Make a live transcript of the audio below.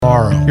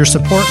Your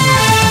support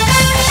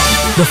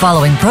means. The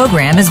following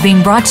program is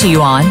being brought to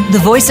you on the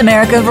Voice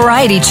America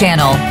Variety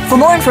Channel. For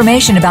more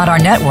information about our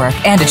network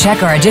and to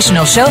check our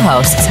additional show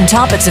hosts and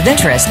topics of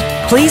interest,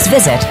 please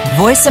visit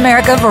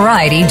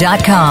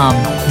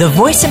voiceamericavariety.com. The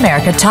Voice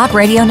America Talk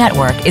Radio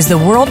Network is the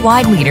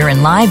worldwide leader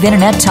in live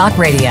Internet talk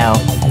radio.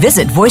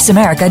 Visit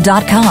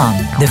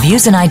voiceamerica.com. The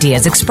views and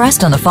ideas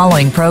expressed on the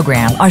following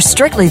program are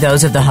strictly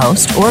those of the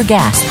host or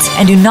guests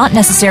and do not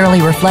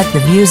necessarily reflect the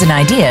views and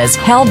ideas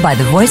held by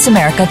the Voice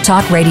America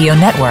Talk Radio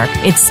Network,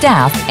 its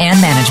staff,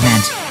 and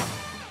management.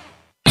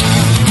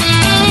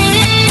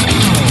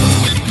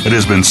 It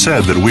has been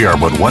said that we are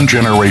but one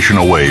generation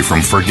away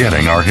from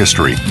forgetting our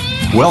history.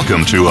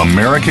 Welcome to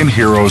American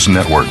Heroes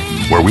Network,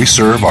 where we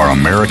serve our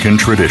American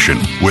tradition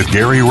with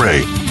Gary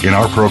Ray. In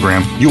our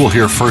program, you will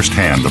hear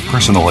firsthand the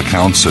personal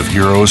accounts of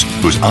heroes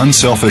whose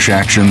unselfish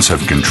actions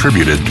have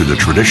contributed to the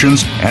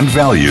traditions and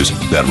values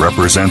that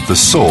represent the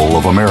soul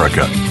of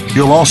America.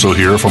 You'll also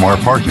hear from our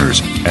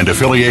partners and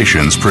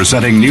affiliations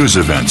presenting news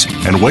events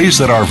and ways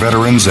that our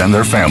veterans and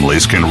their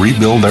families can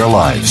rebuild their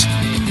lives.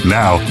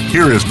 Now,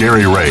 here is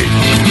Gary Ray.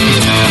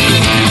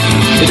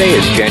 Today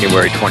is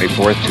January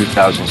 24th,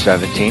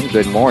 2017.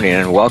 Good morning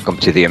and welcome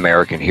to the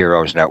American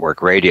Heroes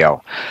Network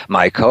Radio.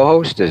 My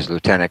co-host is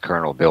Lieutenant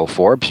Colonel Bill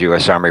Forbes,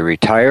 U.S. Army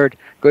retired.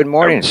 Good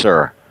morning,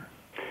 sir.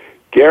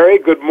 Gary,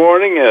 good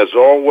morning. As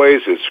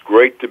always, it's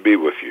great to be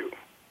with you.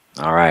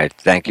 All right,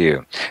 thank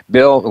you.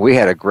 Bill, we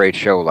had a great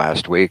show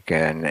last week,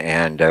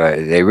 and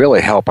they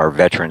really help our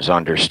veterans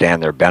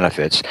understand their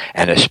benefits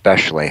and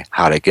especially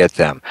how to get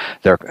them.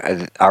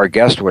 Our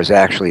guest was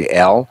actually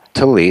Al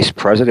Talese,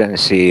 President and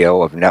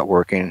CEO of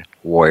Networking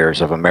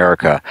Warriors of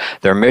America.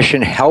 Their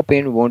mission,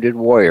 helping wounded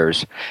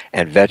warriors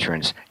and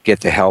veterans get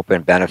the help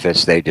and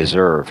benefits they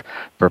deserve,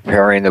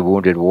 preparing the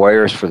wounded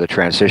warriors for the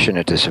transition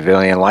into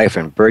civilian life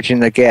and bridging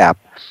the gap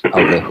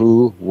of the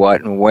who,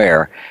 what, and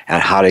where,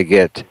 and how to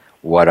get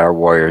what our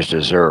warriors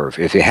deserve.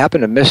 If you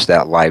happen to miss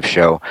that live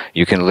show,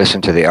 you can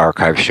listen to the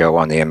archive show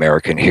on the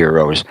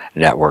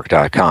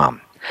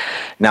AmericanHeroesNetwork.com.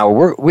 Now,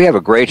 we have a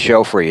great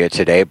show for you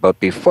today, but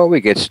before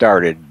we get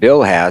started,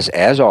 Bill has,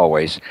 as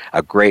always,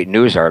 a great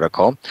news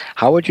article.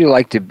 How would you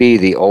like to be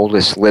the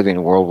oldest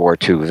living World War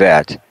II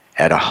vet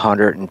at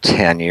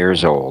 110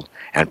 years old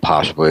and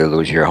possibly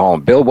lose your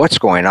home? Bill, what's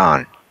going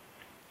on?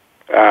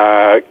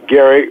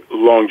 Gary,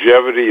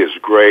 longevity is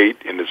great,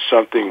 and it's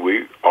something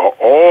we are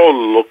all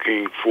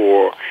looking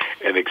for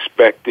and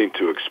expecting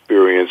to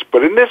experience.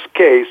 But in this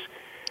case,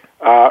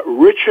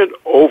 Richard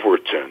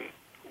Overton,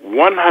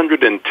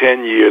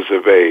 110 years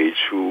of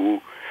age,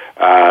 who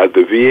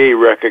the VA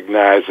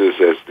recognizes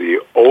as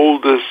the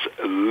oldest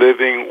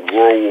living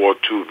World War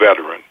II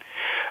veteran.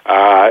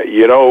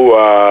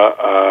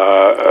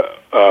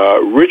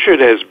 Richard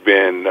has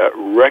been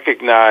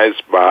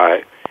recognized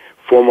by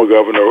former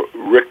Governor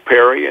Rick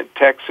Perry in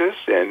Texas,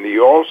 and he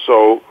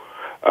also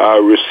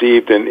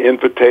received an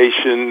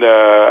invitation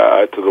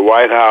to the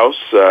White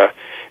House at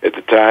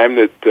the time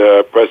that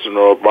President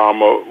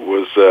Obama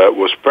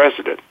was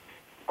president.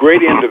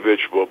 Great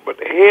individual, but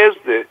here's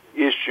the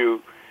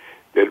issue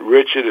that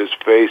Richard is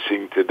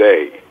facing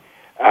today.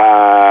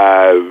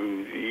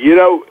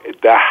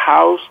 The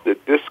house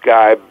that this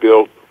guy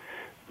built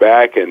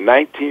back in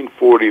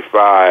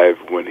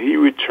 1945 when he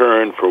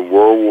returned from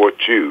World War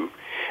II,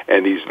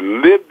 and he's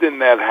lived in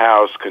that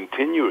house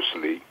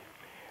continuously.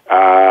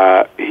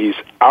 He's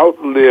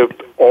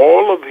outlived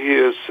all of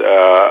his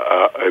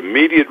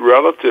immediate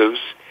relatives.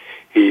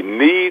 He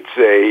needs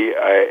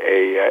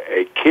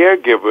a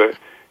caregiver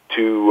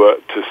to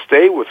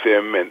stay with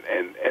him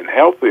and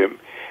help him,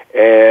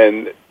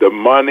 and the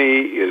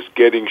money is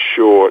getting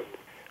short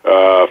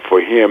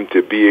for him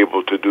to be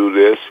able to do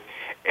this.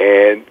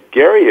 And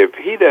Gary, if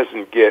he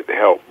doesn't get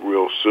help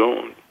real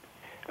soon,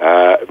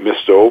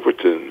 Mr.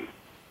 Overton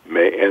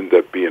may end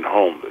up being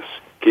homeless.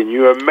 Can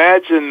you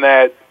imagine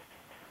that?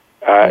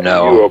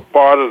 No. You are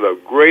part of the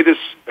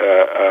greatest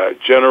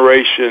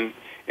generation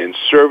in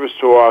service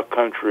to our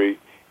country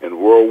in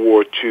World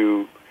War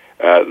II,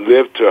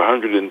 lived to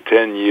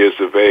 110 years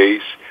of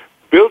age,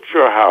 built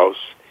your house,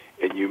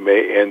 and you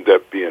may end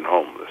up being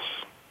homeless.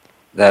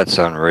 That's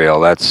unreal.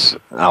 That's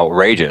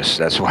outrageous.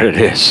 That's what it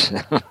is.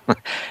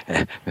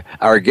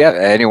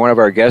 Any one of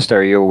our guests,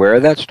 are you aware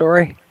of that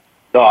story?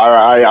 No,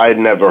 I'd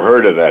never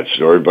heard of that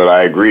story, but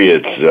I agree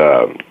it's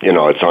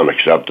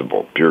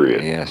unacceptable,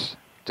 period. Yes,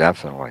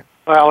 definitely.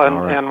 Well, and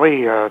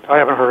I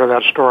haven't heard of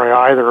that story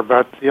either,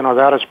 but,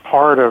 that is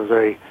part of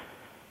the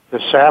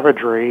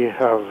savagery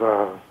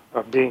of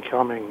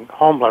becoming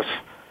homeless,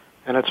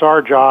 and it's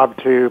our job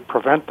to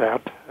prevent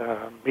that,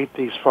 meet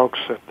these folks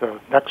at the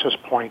nexus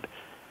point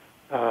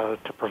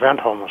to prevent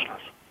homelessness.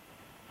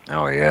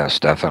 Oh, yes,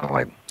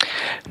 definitely.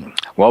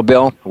 Well,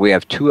 Bill, we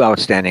have two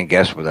outstanding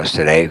guests with us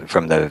today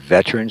from the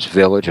Veterans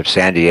Village of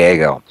San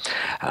Diego,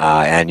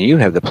 and you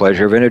have the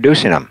pleasure of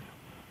introducing them.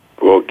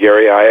 Well,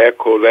 Gary, I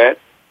echo that.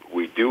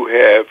 We do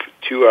have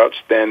two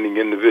outstanding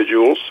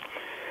individuals.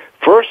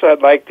 First,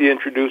 I'd like to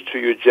introduce to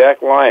you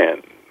Jack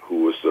Lyon,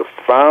 who was the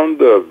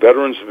founder of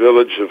Veterans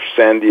Village of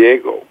San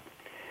Diego.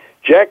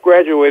 Jack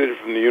graduated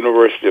from the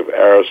University of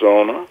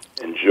Arizona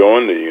and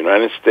joined the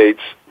United States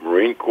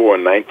Marine Corps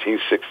in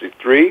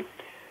 1963.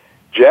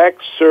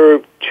 Jack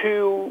served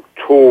 2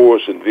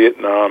 tours in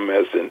Vietnam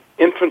as an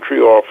infantry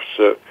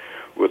officer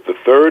with the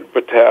 3rd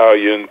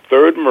Battalion,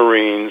 3rd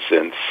Marines,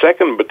 and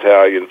 2nd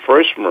Battalion,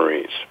 1st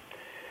Marines.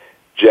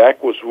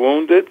 Jack was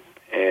wounded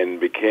and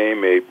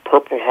became a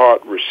Purple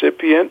Heart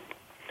recipient.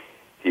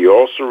 He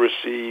also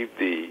received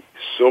the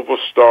Silver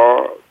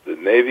Star, the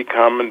Navy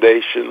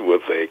Commendation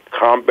with a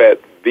Combat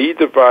V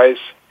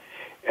device,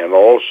 and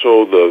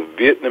also the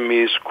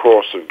Vietnamese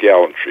Cross of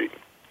Gallantry.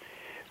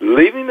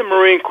 Leaving the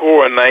Marine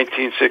Corps in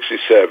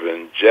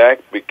 1967, Jack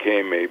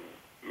began a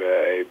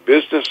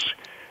business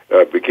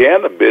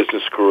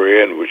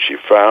career in which he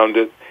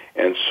founded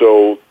and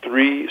sold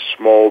 3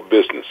 small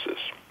businesses.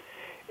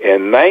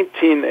 In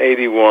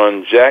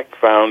 1981, Jack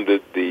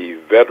founded the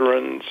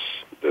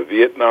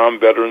Vietnam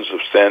Veterans of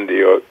San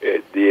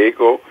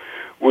Diego,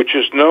 which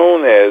is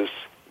known as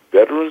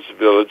Veterans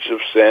Village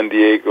of San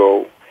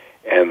Diego,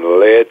 and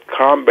led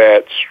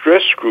combat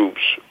stress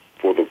groups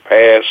for the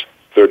past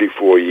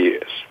 34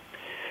 years.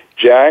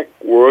 Jack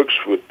works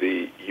with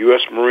the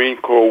U.S. Marine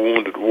Corps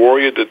Wounded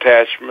Warrior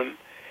Detachment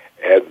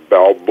at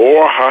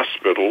Balboa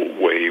Hospital,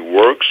 where he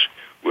works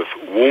with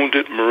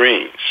wounded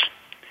Marines.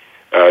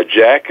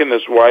 Jack and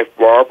his wife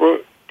Barbara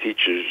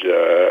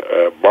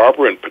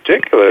Barbara in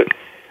particular,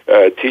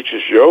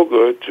 teaches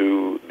yoga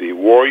to the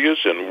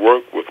warriors and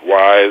work with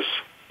wives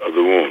of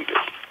the wounded.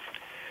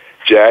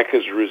 Jack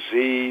has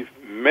received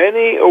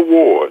many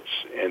awards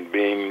and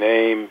being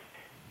named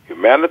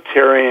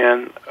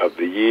Humanitarian of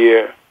the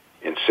Year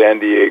in San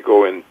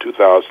Diego in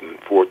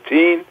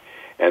 2014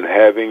 and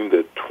having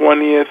the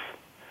 20th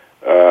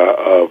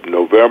of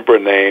November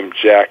named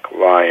Jack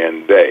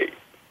Lyon Day.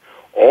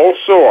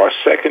 Also, our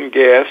second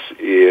guest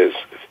is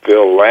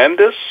Phil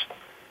Landis.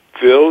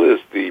 Phil is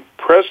the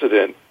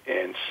president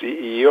and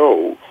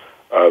CEO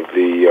of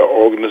the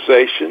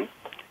organization.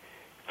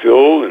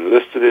 Phil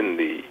enlisted in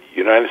the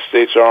United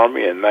States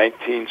Army in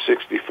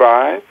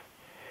 1965.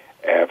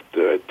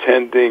 After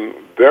attending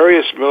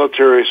various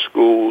military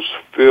schools,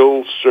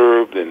 Phil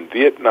served in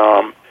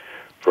Vietnam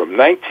from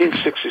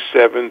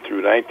 1967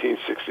 through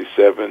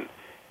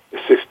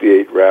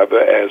 1968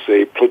 as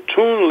a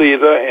platoon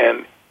leader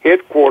and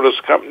headquarters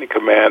company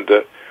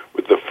commander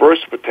with the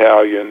 1st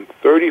Battalion,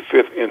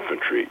 35th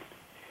Infantry.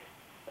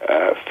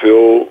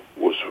 Phil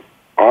was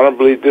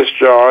honorably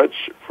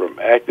discharged from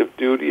active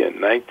duty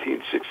in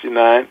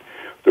 1969,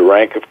 the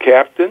rank of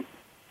captain.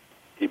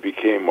 He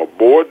became a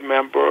board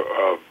member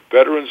of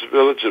Veterans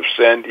Village of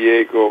San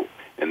Diego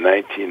in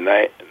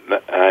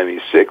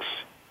 1996,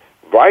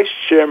 vice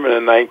chairman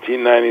in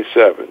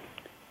 1997,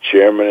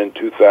 chairman in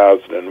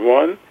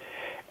 2001,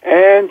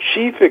 and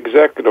chief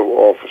executive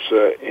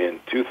officer in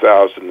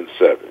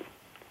 2007.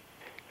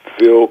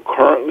 Phil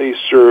currently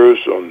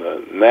serves on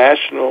the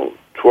National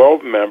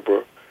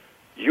 12-member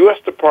U.S.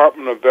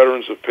 Department of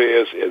Veterans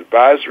Affairs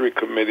Advisory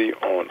Committee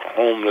on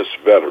Homeless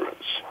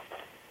Veterans.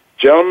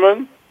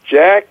 Gentlemen,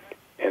 Jack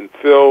and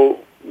Phil,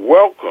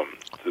 welcome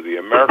to the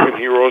American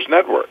Heroes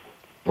Network.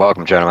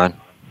 Welcome, gentlemen.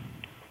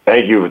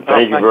 Thank you.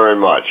 Thank you very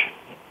much.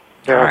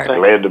 Yeah,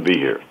 Glad to be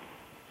here.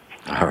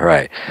 All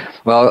right.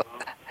 Well,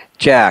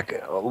 Jack,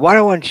 why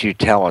don't you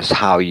tell us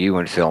how you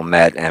and Phil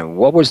met and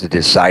what was the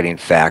deciding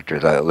factor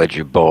that led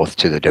you both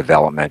to the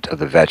development of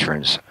the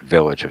Veterans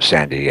Village of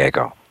San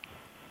Diego?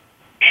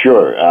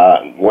 Sure.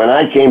 When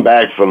I came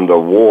back from the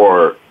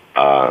war,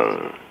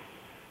 I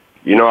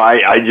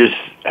just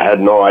had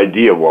no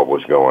idea what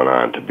was going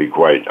on, to be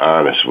quite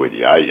honest with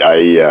you.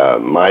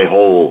 My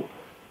whole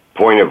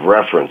point of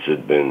reference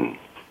had been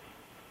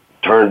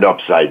turned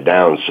upside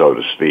down, so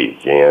to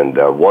speak, and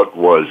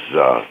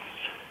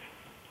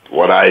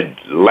what I'd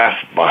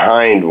left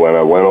behind when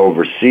I went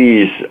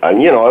overseas,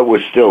 and it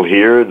was still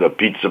here, the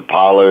pizza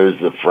parlors,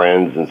 the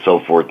friends, and so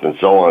forth and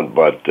so on,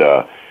 but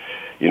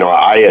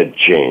I had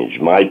changed.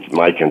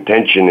 My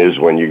contention is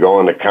when you go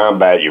into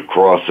combat, you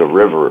cross a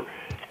river,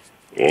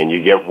 and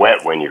you get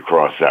wet when you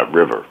cross that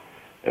river.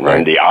 And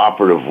then the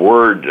operative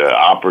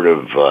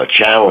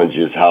challenge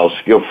is how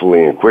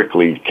skillfully and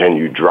quickly can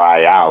you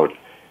dry out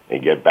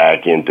and get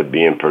back into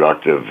being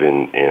productive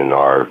in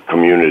our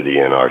community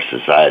and our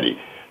society.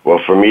 Well,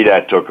 for me,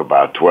 that took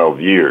about 12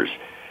 years.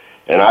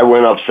 And I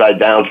went upside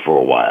down for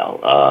a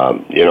while. I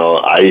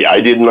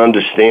didn't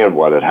understand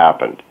what had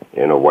happened,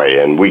 in a way,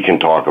 and we can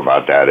talk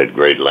about that at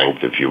great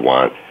length if you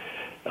want.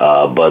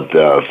 But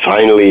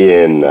finally,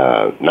 in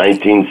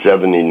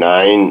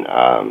 1979,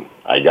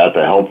 I got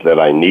the help that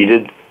I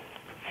needed.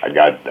 I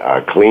got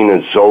clean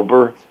and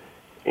sober,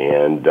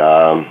 and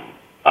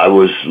I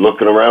was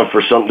looking around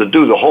for something to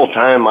do. The whole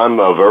time, I'm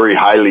a very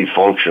highly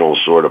functional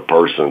sort of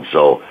person,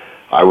 so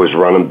I was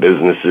running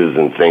businesses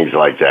and things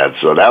like that,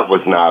 so that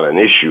was not an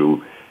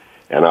issue.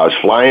 And I was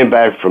flying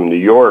back from New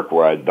York,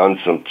 where I'd done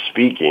some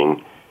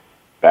speaking,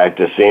 back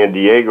to San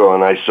Diego,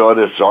 and I saw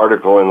this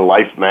article in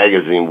Life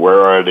magazine,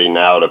 Where Are They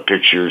Now? The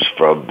pictures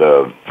from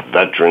the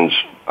veterans,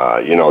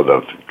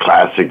 the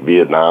classic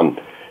Vietnam,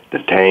 the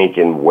tank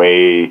and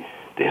Way,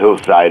 the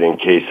Hillside in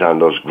Case on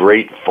those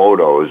great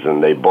photos,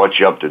 and they brought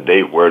you up to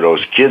date where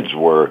those kids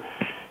were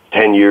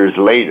 10 years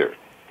later.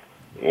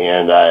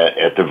 And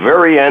at the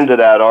very end of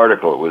that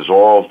article, it was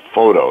all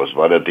photos,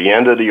 but at the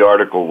end of the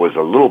article was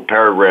a little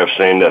paragraph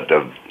saying that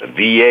the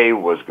VA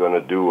was going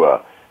to do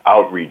a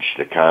outreach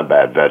to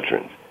combat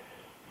veterans.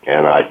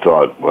 And I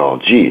thought, well,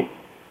 gee,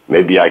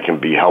 maybe I can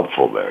be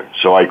helpful there.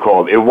 So I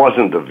called. It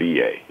wasn't the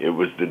VA. It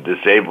was the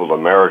Disabled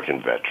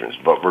American Veterans.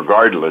 But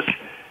regardless,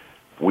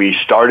 we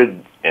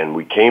started and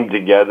we came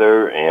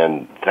together,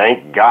 and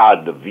thank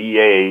God the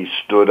VA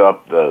stood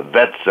up the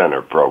Vet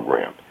Center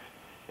program.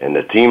 And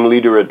the team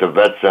leader at the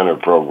Vet Center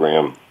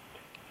program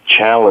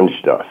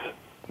challenged us.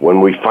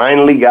 When we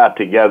finally got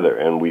together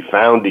and we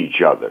found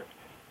each other,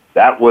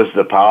 that was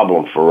the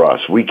problem for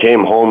us. We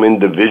came home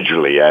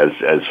individually, as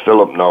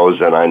Philip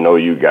knows, and I know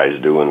you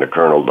guys do, and the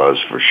Colonel does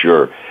for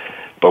sure.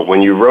 But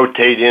when you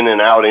rotate in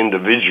and out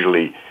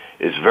individually,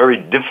 it's very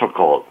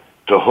difficult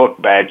to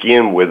hook back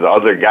in with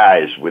other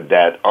guys, with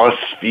that us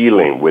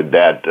feeling, with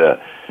that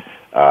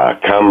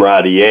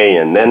camaraderie.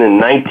 And then in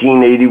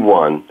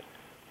 1981,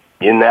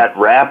 in that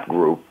rap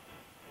group,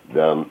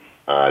 the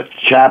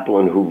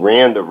chaplain who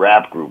ran the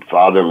rap group,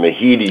 Father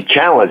Mahidi,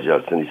 challenged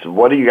us, and he said,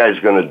 what are you guys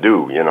going to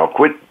do?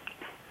 Quit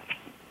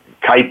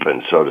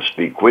kiping, so to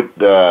speak. Quit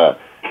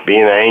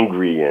being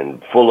angry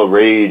and full of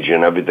rage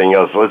and everything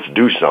else. Let's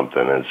do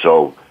something. And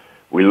so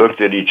we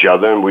looked at each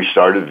other and we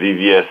started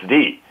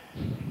VVSD.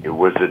 It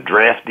was a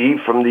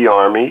draftee from the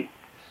Army,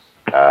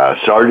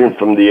 sergeant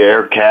from the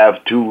Air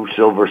Cav, 2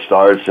 Silver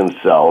Stars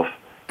himself,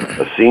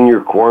 a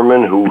senior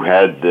corpsman who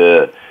had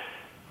the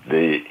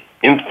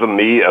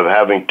infamy of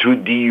having 2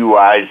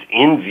 DUIs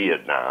in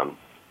Vietnam,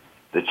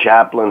 the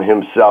chaplain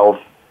himself,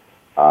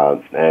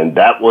 and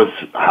that was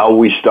how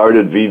we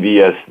started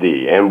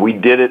VVSD. And we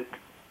did it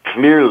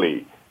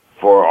clearly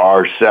for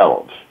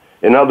ourselves.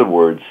 In other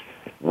words,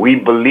 we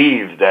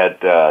believe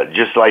that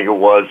just like it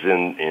was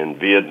in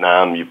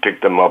Vietnam, you pick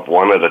them up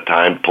one at a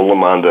time, pull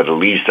them onto the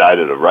lee side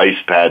of the rice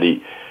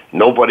paddy,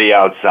 nobody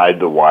outside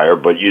the wire,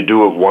 but you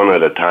do it one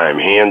at a time,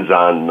 hands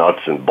on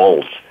nuts and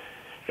bolts.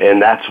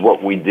 And that's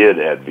what we did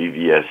at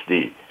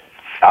VVSD.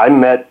 I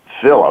met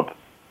Philip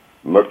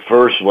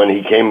first when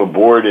he came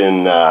aboard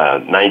in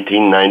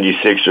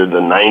 1996 or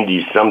the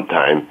 90s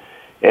sometime,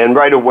 and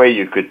right away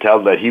you could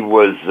tell that he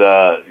was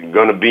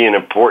going to be an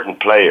important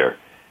player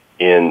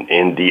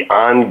in the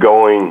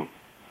ongoing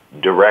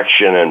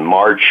direction and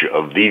march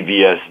of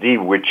VVSD,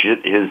 which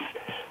it is.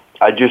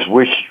 I just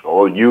wish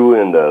all you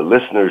and the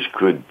listeners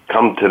could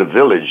come to the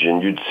village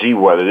and you'd see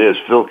what it is.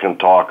 Phil can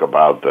talk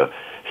about the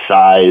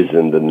size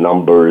and the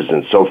numbers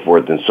and so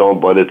forth and so on,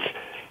 but it's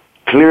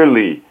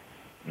clearly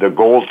the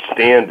gold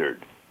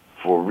standard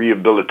for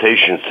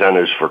rehabilitation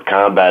centers for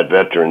combat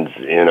veterans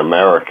in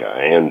America,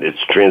 and it's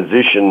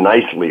transitioned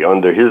nicely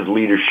under his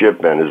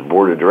leadership and his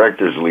board of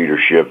directors'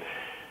 leadership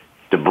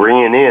to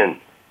bringing in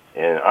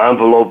and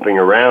enveloping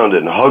around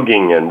and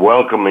hugging and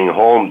welcoming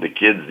home the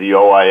kids, the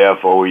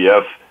OIF,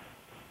 OEF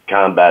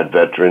combat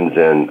veterans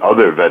and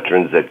other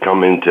veterans that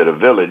come into the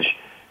village.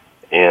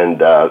 And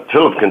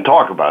Philip can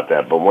talk about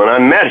that. But when I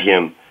met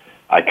him,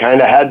 I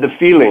kind of had the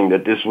feeling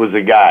that this was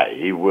a guy.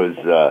 He was,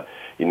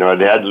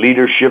 had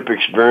leadership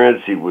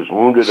experience. He was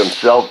wounded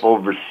himself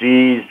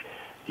overseas.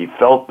 He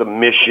felt the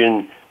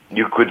mission.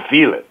 You could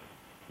feel it.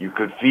 You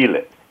could feel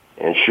it.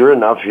 And sure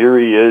enough, here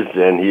he is,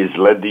 and he's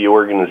led the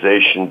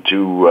organization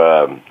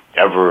to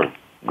ever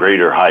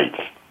greater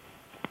heights.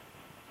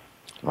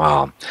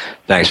 Wow.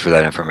 Thanks for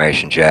that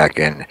information, Jack.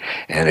 And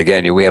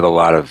again, we have a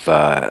lot of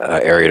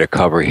area to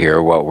cover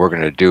here. What we're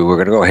going to do, we're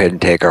going to go ahead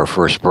and take our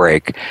first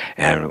break,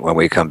 and when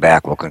we come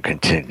back, we'll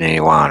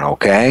continue on,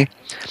 okay?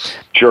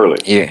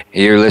 Surely.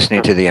 You're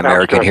listening to the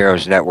American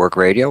Heroes Network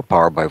Radio,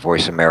 powered by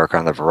Voice America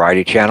on the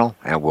Variety Channel,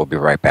 and we'll be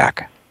right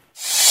back.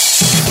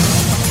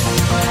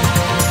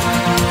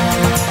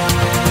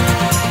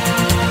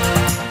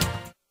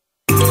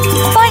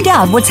 Find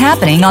out what's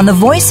happening on the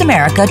Voice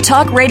America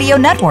Talk Radio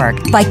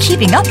Network by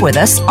keeping up with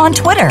us on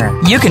Twitter.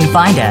 You can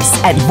find us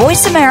at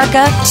Voice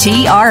America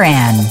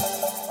TRN.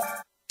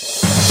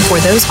 For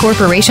those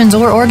corporations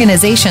or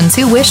organizations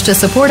who wish to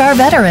support our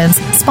veterans,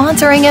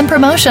 sponsoring and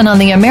promotion on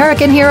the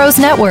American Heroes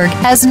Network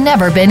has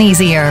never been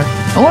easier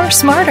or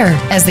smarter,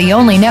 as the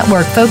only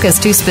network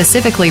focused to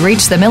specifically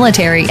reach the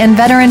military and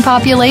veteran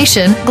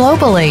population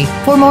globally.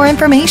 For more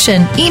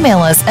information, email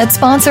us at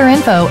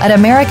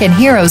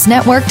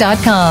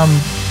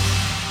sponsorinfo@AmericanHeroesNetwork.com.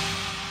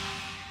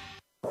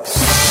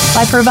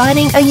 By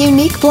providing a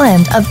unique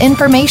blend of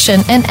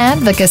information and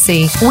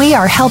advocacy, we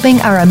are helping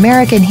our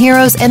American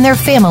heroes and their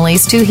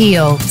families to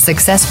heal,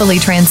 successfully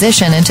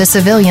transition into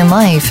civilian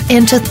life,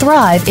 and to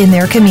thrive in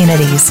their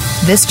communities.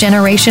 This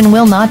generation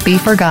will not be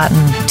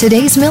forgotten.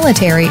 Today's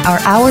military are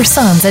our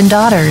sons and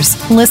daughters.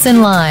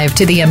 Listen live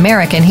to the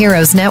American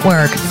Heroes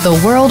Network, the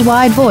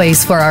worldwide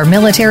voice for our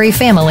military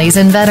families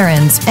and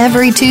veterans,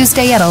 every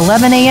Tuesday at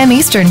 11 a.m.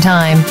 Eastern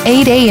Time,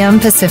 8 a.m.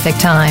 Pacific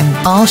Time.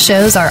 All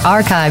shows are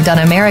archived on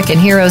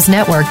AmericanHeroesNetwork.com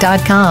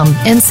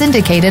and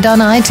syndicated on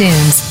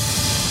iTunes.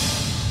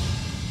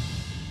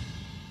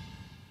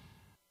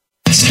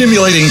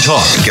 Stimulating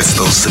talk. It gets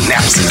those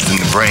synapses in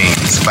the brain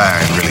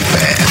firing really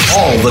fast.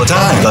 All the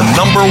time. The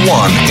number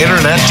one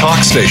Internet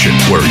talk station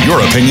where your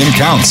opinion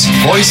counts.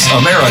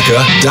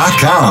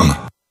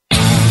 VoiceAmerica.com.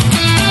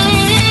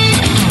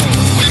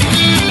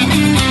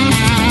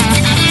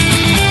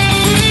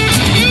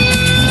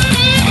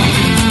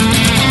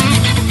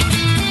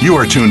 You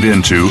are tuned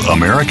in to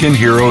American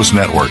Heroes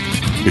Network.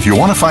 If you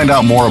want to find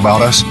out more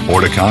about us or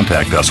to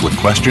contact us with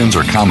questions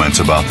or comments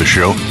about the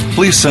show,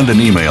 please send an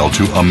email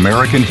to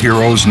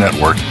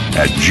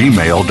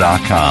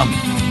AmericanHeroesNetwork@gmail.com.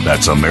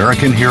 That's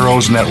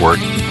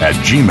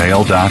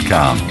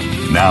AmericanHeroesNetwork@gmail.com.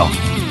 Now,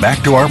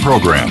 back to our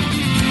program.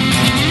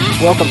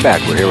 Welcome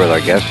back. We're here with our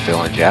guests,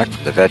 Phil and Jack,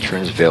 from the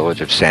Veterans Village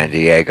of San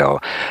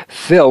Diego.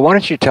 Phil, why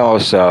don't you tell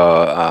us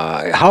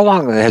how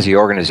long has the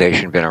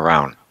organization been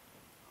around?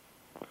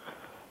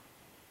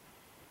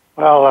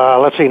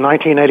 Well, let's see,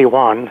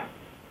 1981.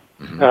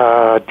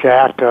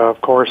 Jack,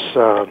 of course,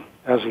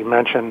 as he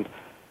mentioned,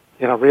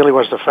 really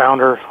was the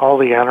founder. All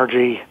the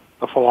energy,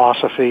 the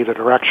philosophy, the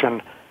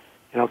direction,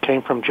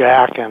 came from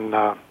Jack and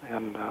a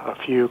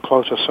few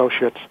close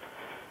associates.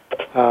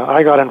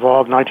 I got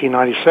involved in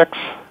 1996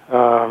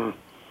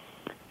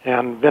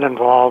 and been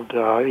involved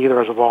either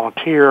as a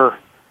volunteer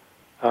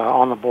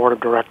on the board of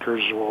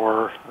directors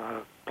or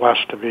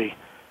blessed to be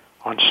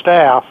on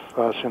staff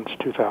since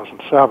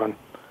 2007.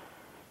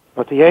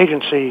 But the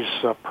agency's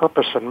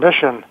purpose and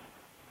mission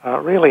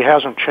really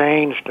hasn't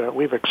changed.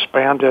 We've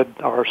expanded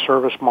our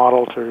service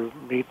model to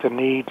meet the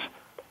needs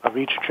of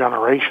each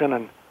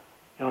generation,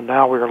 and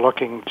now we are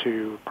looking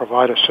to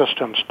provide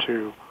assistance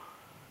to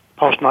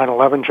post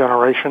 9/11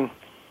 generation.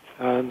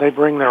 They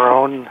bring their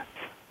own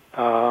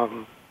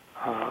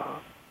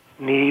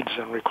needs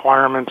and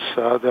requirements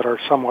that are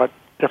somewhat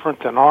different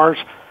than ours,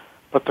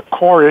 but the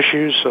core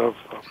issues of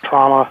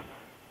trauma,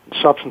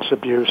 substance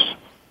abuse,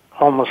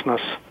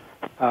 homelessness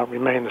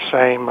remain the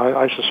same.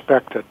 I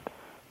suspect that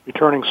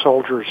returning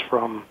soldiers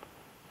from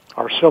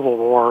our Civil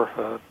War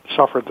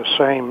suffered the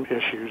same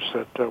issues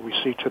that we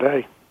see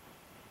today.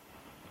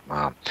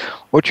 Wow.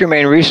 What's your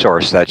main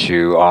resource that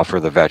you offer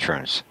the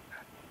veterans?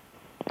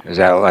 Is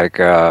that like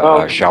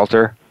a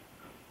shelter?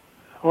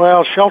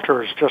 Well,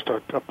 shelter is just a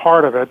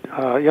part of it.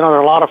 There are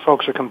a lot of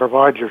folks that can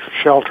provide you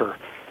shelter.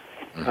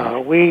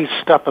 We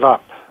step it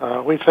up.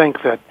 We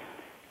think that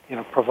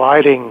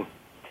providing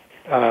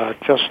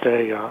just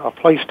a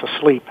place to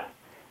sleep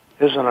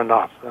isn't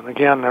enough. And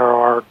again, there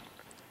are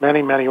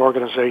many, many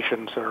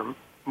organizations that are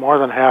more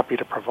than happy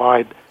to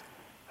provide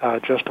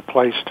just a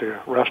place to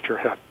rest your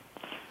head.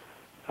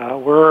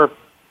 We're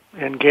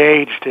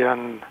engaged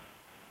in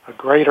a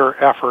greater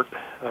effort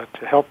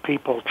to help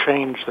people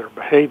change their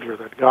behavior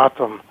that got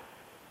them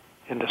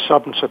into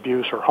substance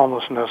abuse or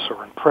homelessness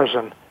or in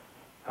prison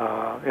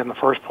in the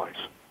first place.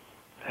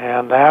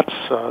 And that's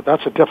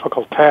a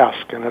difficult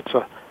task, and it's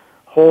a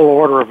whole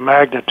order of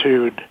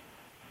magnitude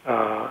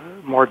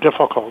more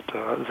difficult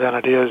than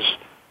it is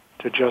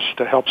to just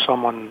to help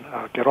someone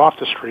get off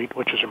the street,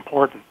 which is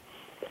important,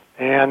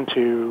 and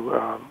to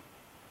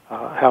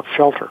have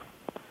shelter.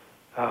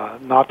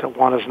 Not that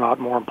one is not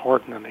more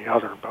important than the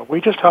other, but we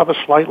just have a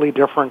slightly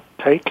different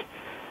take.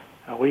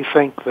 We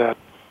think that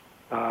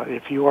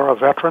if you are a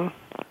veteran,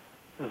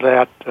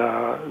 that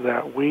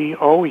we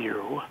owe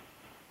you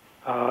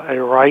a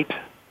right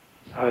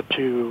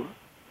to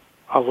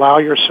allow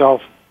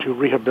yourself to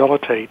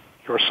rehabilitate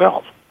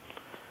yourself.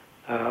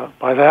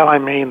 By that I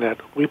mean that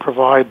we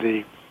provide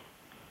the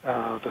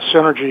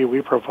synergy,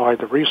 we provide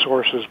the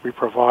resources, we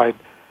provide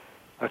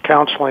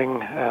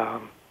counseling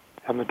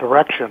and the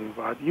direction,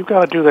 but you've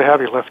got to do the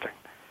heavy lifting.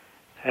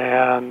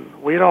 And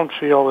we don't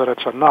feel that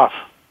it's enough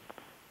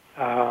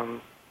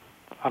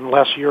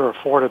unless you're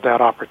afforded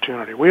that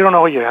opportunity. We don't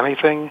owe you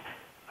anything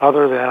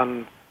other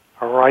than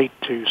a right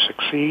to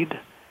succeed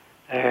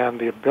and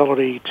the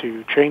ability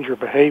to change your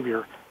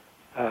behavior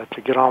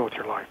to get on with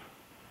your life.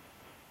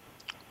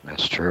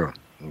 That's true.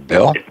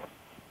 Bill?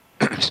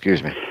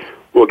 Excuse me.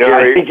 Well,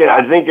 Gary,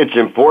 I think it's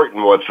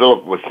important what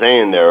Philip was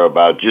saying there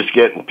about just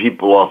getting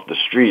people off the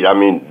street. I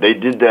mean, they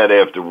did that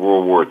after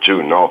World War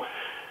II. No,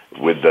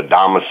 with the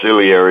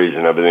domiciliaries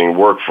and everything,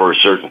 work for a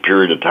certain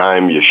period of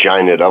time, you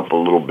shine it up a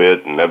little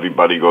bit, and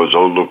everybody goes,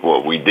 "Oh, look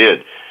what we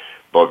did."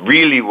 But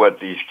really, what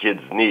these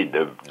kids need,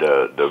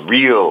 the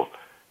real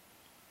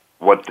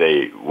what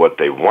they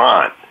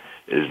want,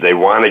 is they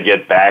want to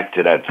get back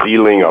to that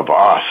feeling of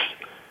us,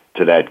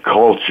 to that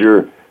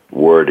culture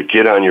where the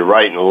kid on your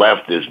right and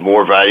left is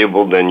more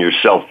valuable than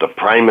yourself, the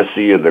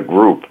primacy of the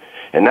group.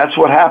 And that's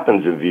what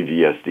happens in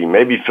VVSD.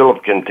 Maybe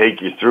Philip can take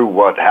you through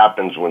what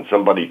happens when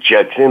somebody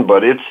checks in,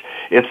 but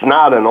it's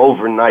not an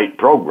overnight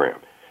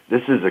program.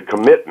 This is a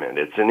commitment.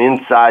 It's an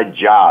inside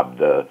job.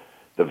 The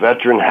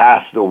veteran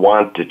has to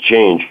want to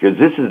change, because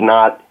this is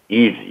not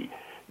easy.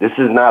 This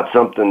is not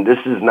something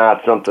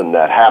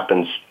that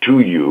happens to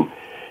you.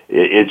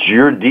 It's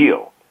your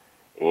deal.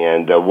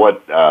 And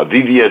what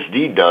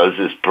VVSD does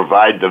is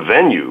provide the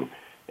venue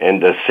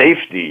and the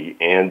safety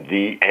and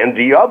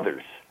the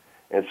others.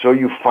 And so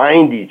you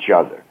find each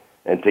other.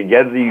 And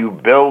together you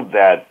build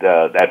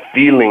that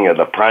feeling of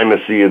the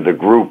primacy of the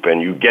group,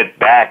 and you get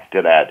back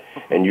to that,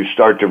 and you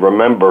start to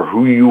remember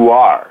who you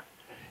are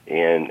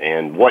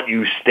and what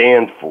you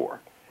stand for,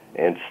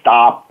 and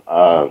stop,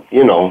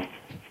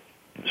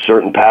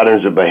 certain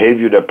patterns of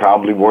behavior that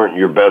probably weren't in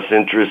your best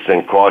interest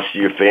and cost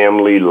you your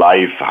family,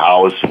 life,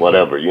 house,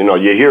 whatever. You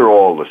hear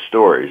all the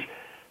stories,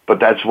 but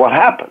that's what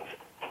happens.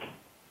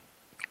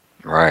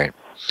 Right.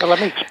 So let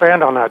me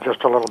expand on that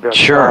just a little bit.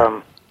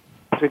 Sure.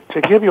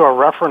 To give you a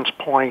reference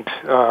point,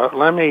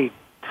 let me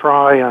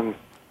try and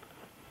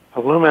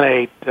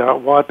illuminate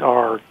what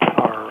our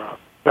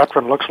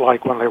veteran looks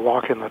like when they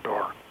walk in the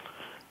door.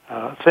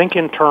 Think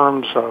in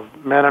terms of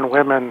men and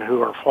women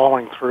who are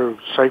falling through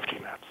safety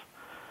nets,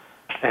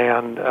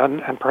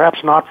 and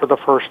perhaps not for the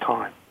first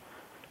time.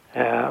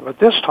 But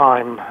this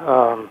time,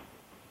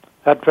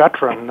 that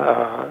veteran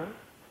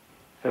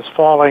is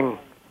falling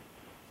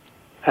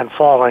and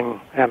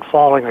falling and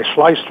falling. They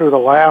slice through the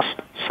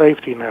last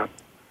safety net.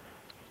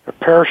 The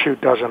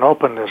parachute doesn't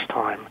open this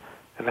time,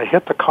 and they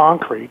hit the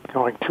concrete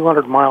going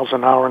 200 miles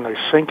an hour, and they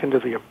sink into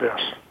the abyss.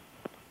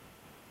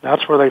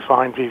 That's where they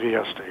find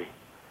VVSD.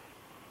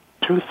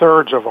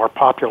 2/3 of our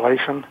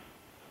population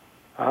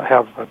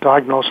have a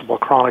diagnosable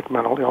chronic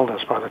mental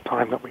illness by the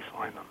time that we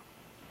find them.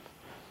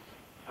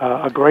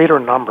 A greater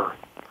number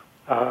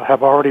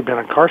have already been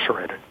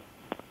incarcerated.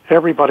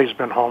 Everybody's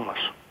been homeless.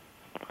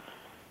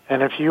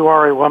 And if you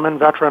are a woman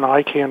veteran,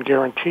 I can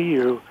guarantee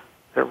you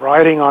that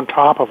riding on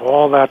top of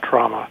all that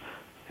trauma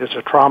is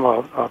a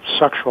trauma of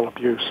sexual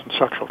abuse and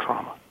sexual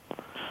trauma.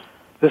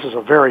 This is a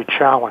very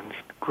challenged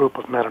group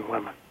of men and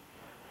women.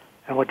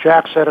 And what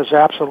Jack said is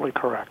absolutely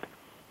correct.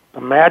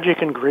 The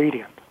magic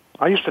ingredient.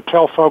 I used to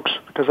tell folks,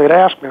 because they'd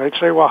ask me, they'd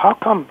say, well, how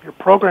come your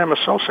program is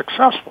so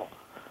successful?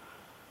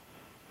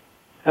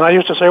 And I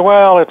used to say,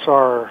 well, it's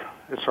our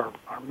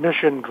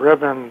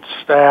mission-driven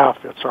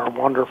staff, it's our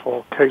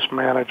wonderful case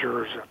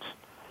managers, it's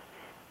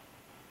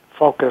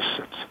focus,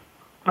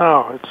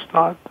 no, it's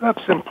not.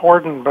 That's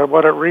important, but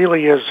what it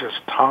really is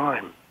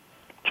time.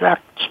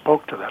 Jack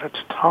spoke to that.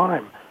 It's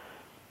time.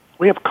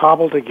 We have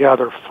cobbled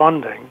together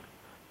funding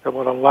that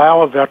would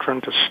allow a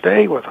veteran to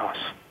stay with us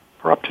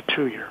for up to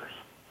 2 years.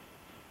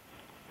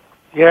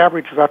 The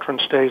average veteran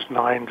stays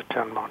 9 to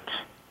 10 months.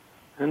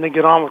 And they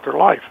get on with their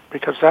life,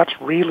 because that's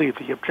really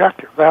the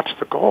objective. That's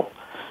the goal.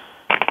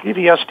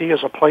 VVSD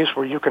is a place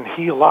where you can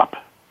heal up,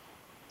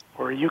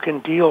 where you can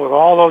deal with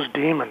all those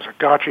demons that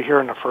got you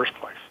here in the first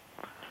place,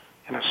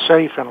 in a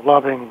safe and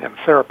loving and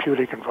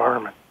therapeutic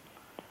environment.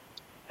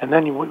 And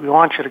then we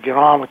want you to get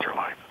on with your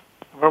life.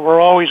 But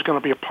we're always going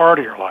to be a part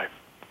of your life.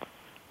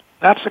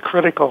 That's a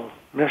critical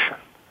mission.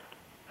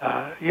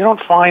 You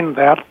don't find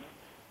that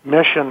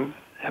mission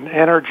and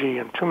energy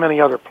in too many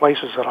other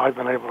places that I've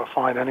been able to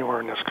find anywhere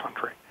in this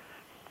country.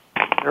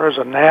 There is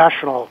a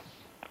national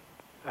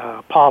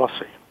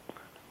policy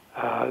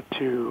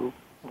to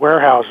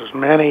warehouse as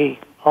many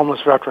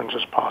homeless veterans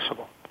as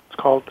possible. It's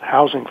called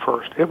Housing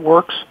First. It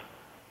works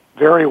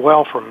very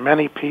well for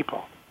many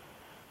people.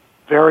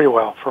 Very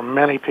well for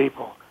many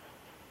people.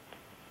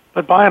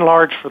 But by and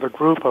large, for the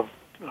group of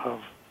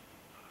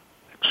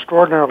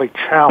extraordinarily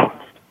challenged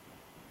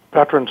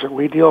veterans that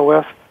we deal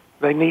with,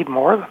 they need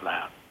more than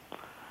that.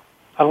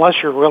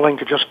 Unless you're willing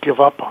to just give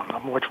up on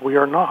them, which we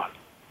are not.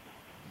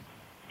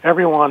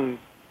 Everyone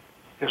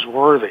is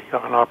worthy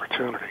of an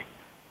opportunity.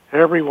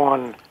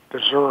 Everyone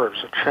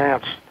deserves a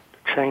chance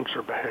to change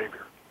their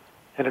behavior.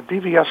 And at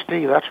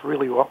VVSD, that's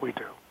really what we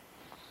do.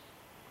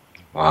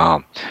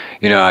 Wow.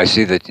 I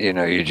see that,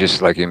 you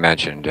just, like you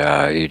mentioned,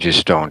 you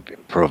just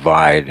don't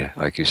provide,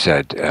 like you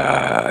said,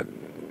 a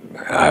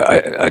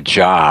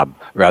job,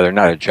 rather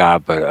not a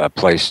job, but a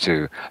place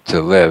to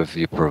live.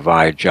 You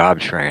provide job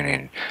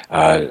training,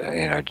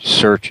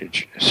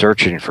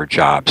 searching for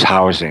jobs,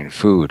 housing,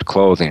 food,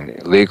 clothing,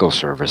 legal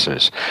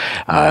services,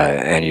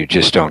 and you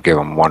just don't give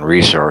them one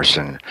resource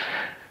and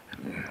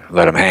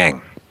let them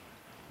hang.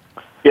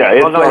 Yeah,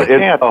 it's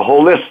a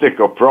holistic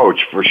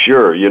approach for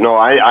sure.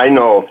 I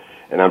know,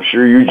 and I'm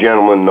sure you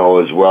gentlemen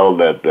know as well,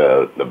 that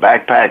the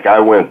backpack I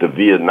went to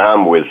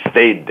Vietnam with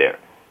stayed there.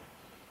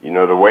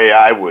 The way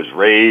I was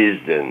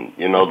raised and,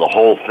 the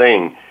whole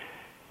thing,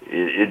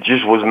 it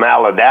just was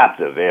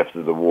maladaptive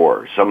after the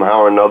war.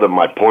 Somehow or another,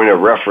 my point of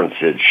reference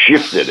had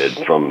shifted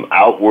it from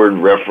outward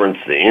reference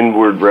to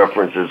inward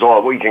references.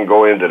 We can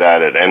go into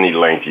that at any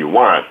length you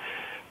want.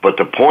 But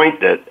the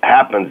point that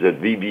happens at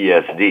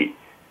VVSD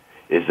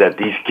is that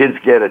these kids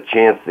get a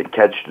chance to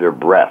catch their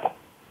breath.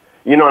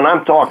 And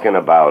I'm talking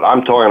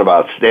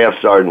about staff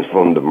sergeants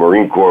from the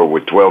Marine Corps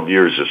with 12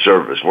 years of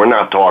service. We're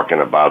not talking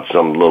about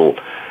some little,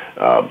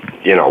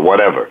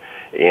 whatever.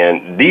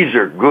 And these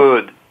are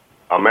good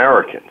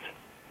Americans.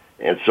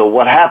 And so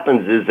what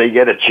happens is they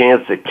get a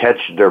chance to catch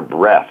their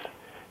breath.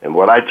 And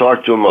what I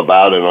talk to them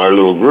about in our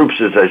little groups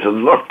is I said,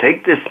 look,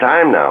 take this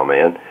time now,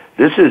 man.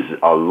 This is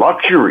a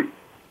luxury.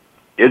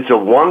 It's a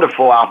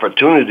wonderful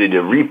opportunity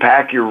to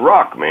repack your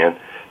ruck, man.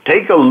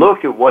 Take a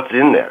look at what's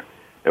in there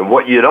and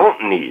what you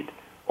don't need,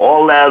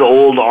 all that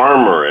old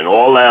armor and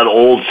all that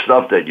old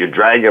stuff that you're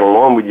dragging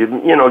along with you,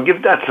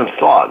 give that some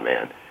thought,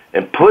 man.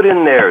 And put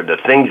in there the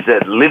things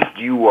that lift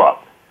you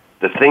up,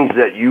 the things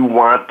that you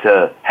want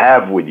to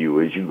have with you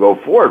as you go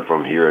forward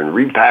from here, and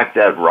repack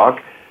that ruck,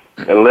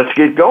 and let's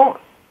get going.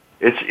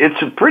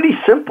 It's a pretty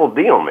simple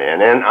deal,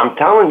 man. And I'm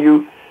telling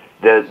you,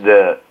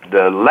 the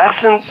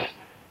lessons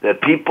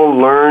that people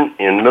learn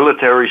in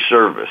military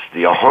service,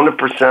 the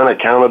 100%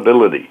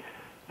 accountability,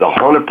 the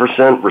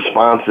 100%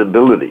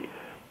 responsibility,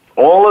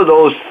 all of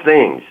those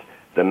things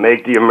that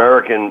make the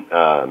American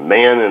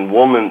man and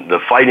woman, the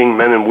fighting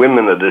men and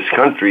women of this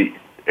country,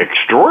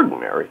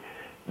 extraordinary,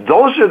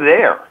 those are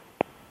there.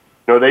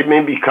 They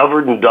may be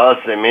covered in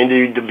dust, they may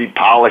need to be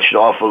polished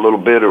off a little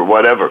bit or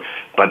whatever,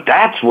 but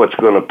that's what's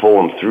going to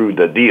pull them through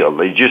the deal.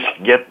 They just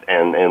get,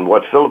 and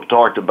what Philip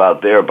talked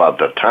about there, about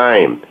the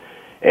time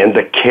and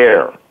the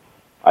care.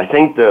 I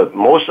think the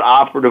most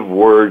operative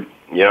word,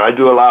 I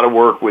do a lot of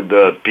work with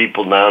the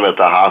people down at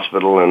the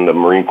hospital and the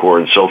Marine Corps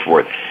and so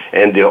forth,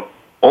 and the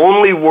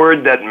only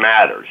word that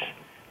matters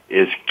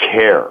is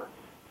care.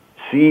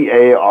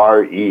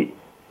 C-A-R-E.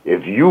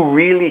 If you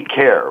really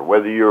care,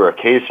 whether you're a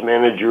case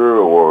manager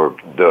or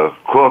the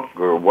cook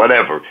or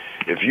whatever,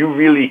 if you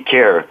really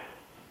care,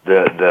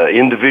 the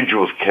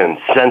individuals can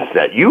sense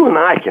that. You and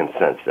I can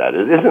sense that.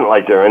 It isn't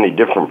like they're any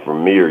different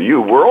from me or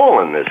you. We're all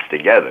in this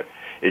together.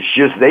 It's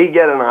just they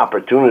get an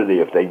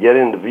opportunity, if they get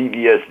into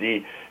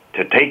VBSD,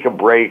 to take a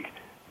break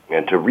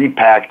and to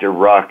repack their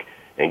ruck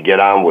and get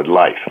on with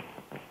life.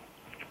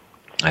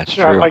 That's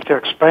true. I'd like to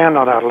expand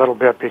on that a little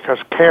bit, because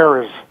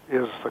care is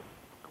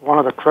one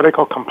of the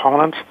critical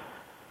components.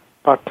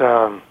 But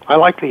I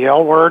like the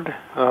L word,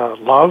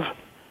 love.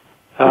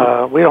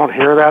 We don't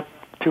hear that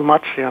too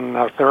much in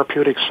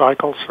therapeutic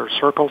cycles or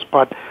circles,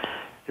 but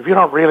if you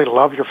don't really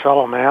love your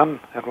fellow man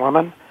and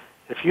woman,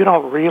 if you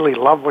don't really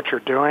love what you're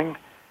doing,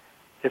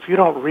 if you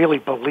don't really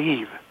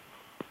believe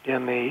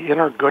in the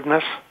inner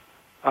goodness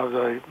of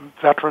the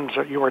veterans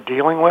that you are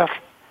dealing with,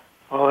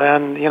 well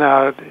then,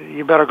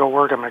 you better go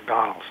work at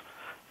McDonald's.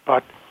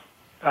 But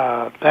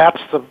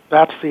that's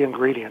the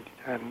ingredient,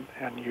 and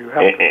you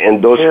have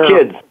and those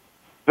kids.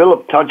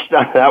 Philip touched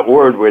on that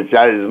word, which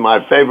is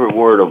my favorite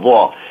word of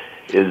all,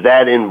 is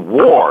that in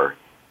war,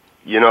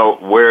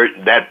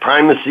 where that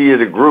primacy of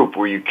the group,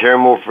 where you care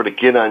more for the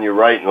kid on your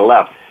right and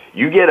left,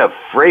 you get a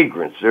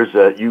fragrance.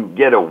 You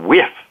get a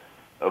whiff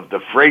of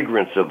the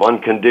fragrance of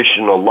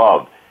unconditional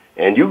love,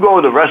 and you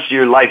go the rest of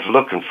your life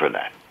looking for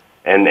that.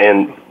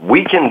 And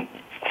we can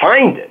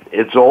find it.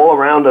 It's all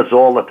around us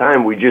all the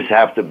time. We just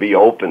have to be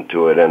open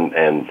to it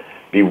and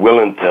be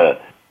willing to,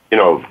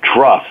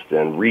 trust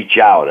and reach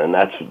out. And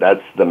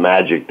that's the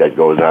magic that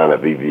goes on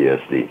at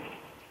VBSD.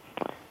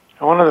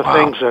 One of the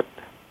things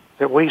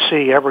that we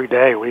see every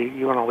day,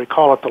 we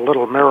call it the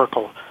little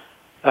miracle.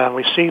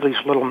 We see these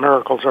little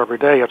miracles every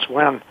day. It's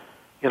when,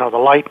 the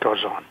light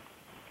goes on.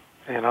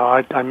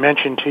 I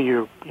mentioned to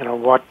you,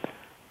 what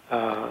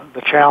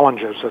the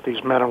challenges that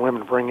these men and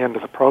women bring into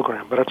the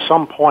program. But at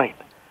some point,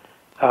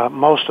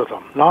 most of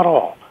them, not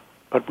all,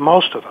 but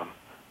most of them,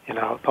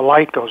 the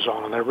light goes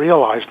on and they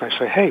realize and they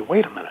say, hey,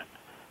 wait a minute,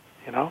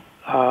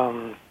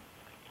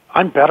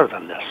 I'm better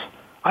than this.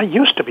 I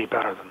used to be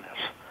better than this.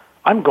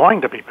 I'm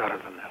going to be better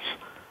than this.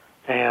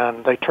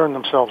 And they turn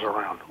themselves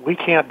around. We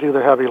can't do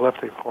the heavy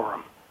lifting for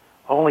them.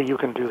 Only you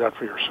can do that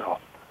for yourself.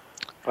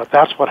 But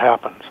that's what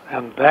happens,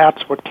 and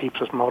that's what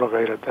keeps us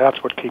motivated.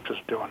 That's what keeps us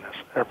doing this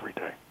every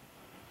day.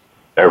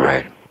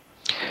 Right.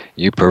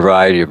 You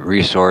provide a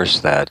resource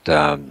that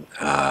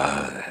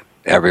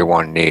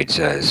everyone needs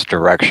as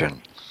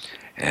direction,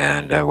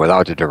 and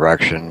without the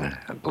direction,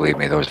 believe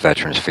me, those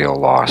veterans feel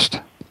lost.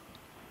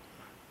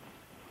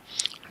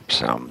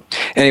 So,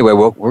 anyway,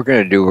 what we're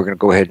going to do, we're going to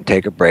go ahead and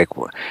take a break,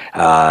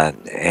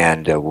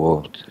 and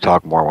we'll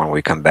talk more when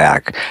we come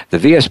back. The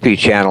VSP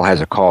channel has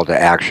a call to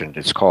action.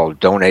 It's called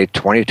Donate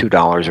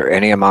 $22 or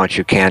any amount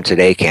you can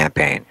today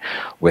campaign.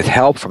 With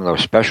help from those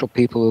special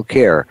people who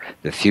care,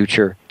 the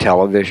future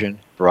television,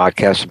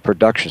 broadcast, and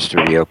production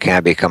studio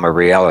can become a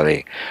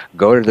reality.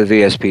 Go to the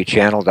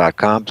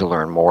VSPchannel.com to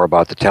learn more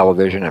about the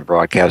television and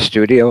broadcast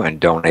studio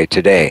and donate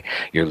today.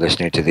 You're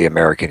listening to the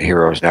American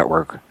Heroes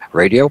Network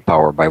Radio,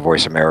 powered by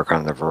Voice America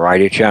on the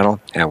Variety Channel,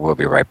 and we'll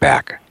be right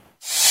back.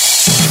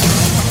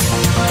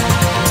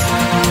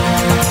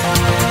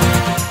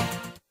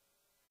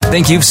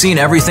 Think you've seen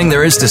everything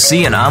there is to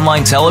see in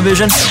online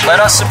television? Let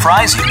us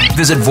surprise you.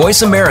 Visit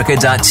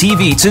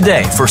voiceamerica.tv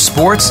today for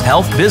sports,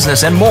 health,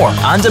 business, and more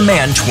on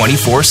demand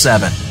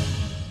 24/7.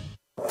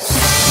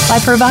 By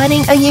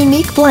providing a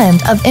unique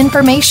blend of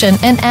information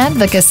and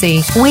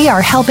advocacy, we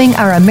are helping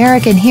our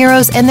American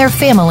heroes and their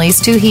families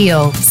to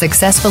heal,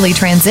 successfully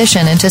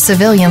transition into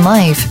civilian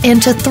life,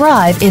 and to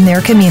thrive in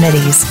their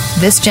communities.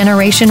 This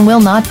generation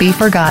will not be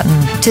forgotten.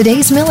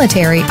 Today's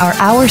military are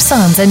our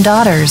sons and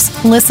daughters.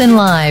 Listen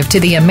live to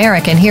the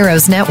American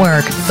Heroes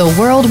Network, the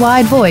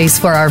worldwide voice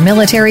for our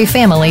military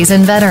families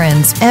and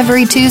veterans,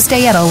 every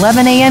Tuesday at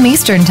 11 a.m.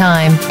 Eastern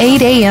Time,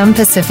 8 a.m.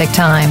 Pacific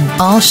Time.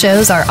 All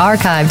shows are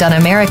archived on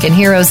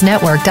AmericanHeroesNetwork.com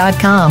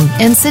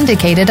and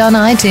syndicated on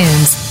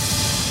iTunes.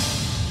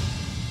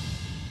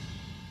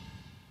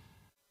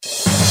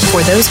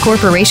 For those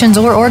corporations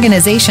or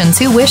organizations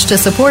who wish to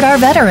support our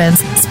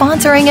veterans,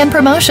 sponsoring and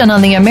promotion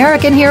on the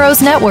American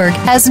Heroes Network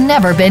has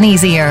never been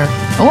easier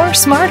or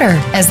smarter,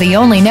 as the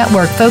only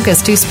network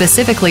focused to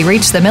specifically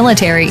reach the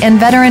military and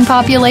veteran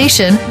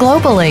population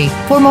globally.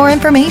 For more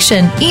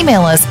information,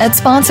 email us at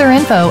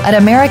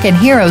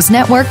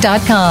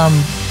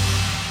sponsorinfo@AmericanHeroesNetwork.com.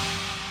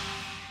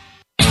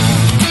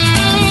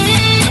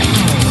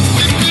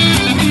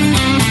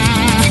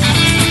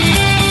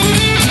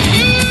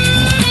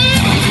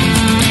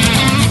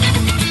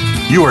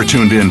 You are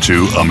tuned in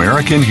to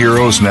American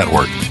Heroes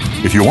Network.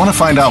 If you want to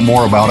find out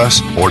more about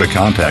us or to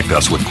contact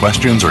us with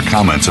questions or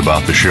comments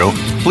about the show,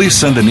 please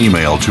send an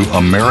email to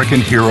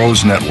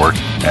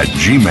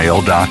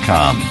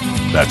AmericanHeroesNetwork@gmail.com.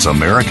 That's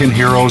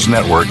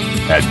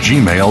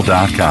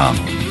AmericanHeroesNetwork@gmail.com.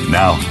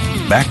 Now,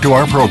 back to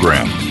our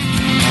program.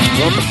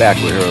 Welcome back.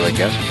 We're here with our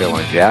guests, Bill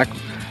and Jack,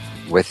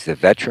 with the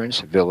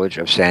Veterans Village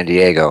of San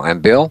Diego.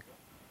 And Bill?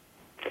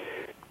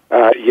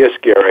 Yes,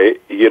 Gary.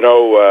 You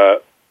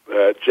know,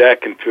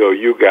 Jack and Phil,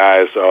 you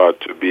guys are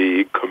to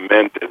be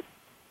commended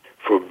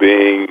for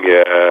being,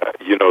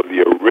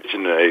 the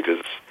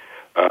originators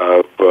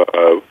of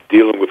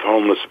dealing with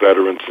homeless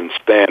veterans and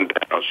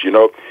stand-downs. You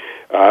know,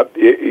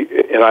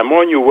 and I'm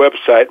on your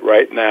website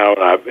right now,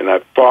 and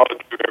I've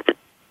followed you every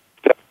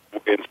step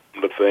in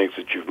some of the things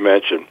that you've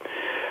mentioned.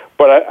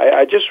 But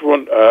I just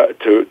want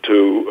to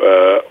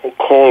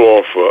call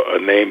off a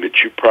name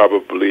that you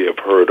probably have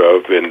heard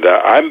of, and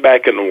I'm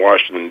back in the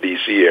Washington,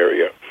 D.C.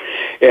 area.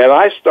 And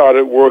I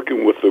started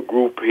working with a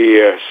group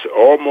here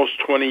almost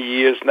 20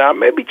 years now,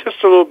 maybe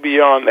just a little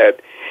beyond that.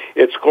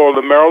 It's called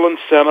the Maryland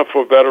Center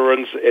for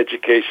Veterans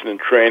Education and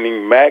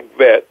Training,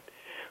 MACVET,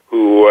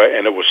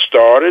 and it was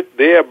started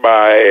there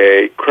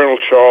by Colonel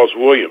Charles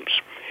Williams.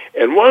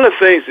 And one of the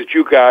things that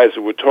you guys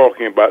were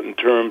talking about in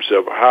terms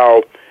of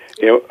how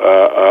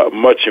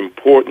much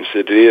importance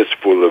it is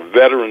for the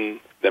veteran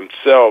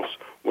themselves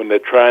when they're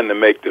trying to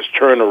make this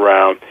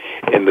turnaround,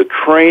 and the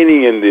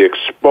training and the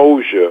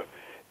exposure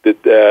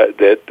that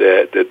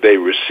they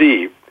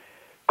receive.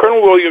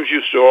 Colonel Williams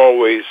used to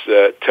always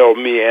tell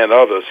me and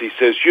others, he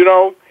says,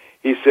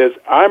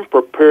 I'm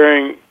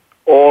preparing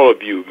all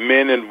of you,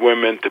 men and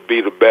women, to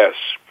be the best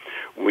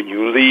when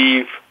you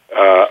leave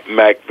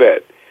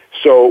MACVET.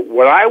 So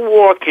when I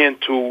walk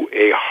into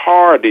a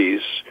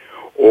Hardee's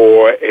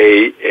or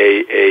a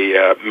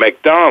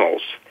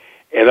McDonald's,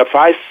 and if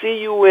I see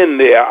you in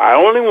there, I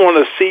only want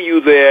to see you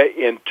there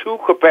in two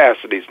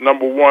capacities.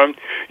 Number one,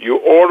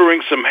 you're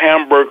ordering some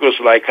hamburgers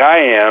like I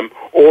am,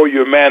 or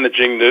you're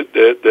managing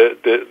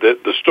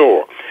the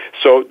store.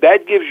 So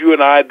that gives you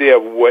an idea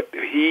of what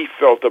he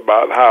felt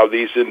about how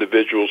these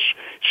individuals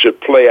should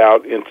play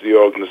out into the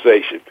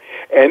organization.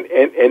 And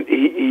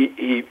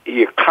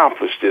he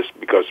accomplished this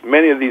because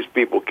many of these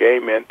people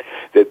came in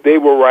that they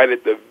were right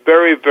at the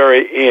very,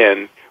 very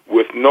end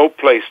with no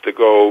place to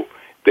go.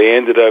 They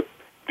ended up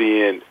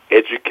being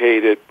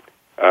educated,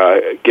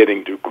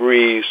 getting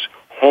degrees,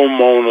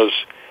 homeowners,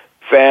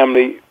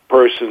 family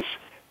persons,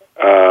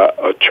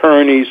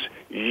 attorneys,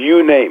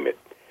 you name it.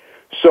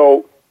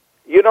 So,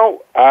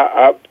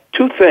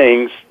 two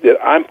things that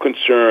I'm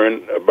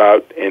concerned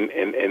about, and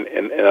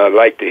I'd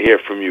like to hear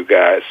from you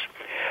guys.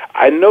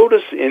 I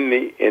noticed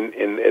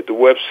at the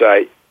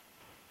website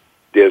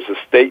there's a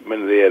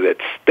statement there that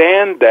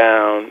stand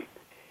down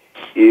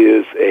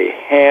is a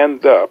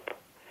hand up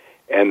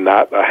and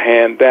not a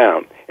hand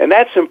down. And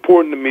that's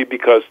important to me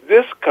because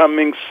this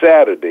coming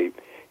Saturday,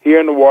 here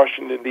in the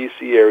Washington,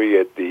 D.C. area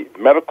at the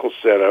Medical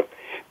Center,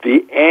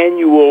 the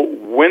annual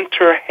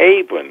Winter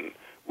Haven,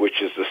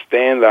 which is the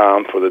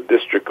stand-down for the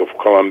District of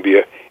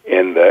Columbia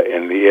in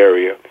the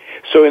area.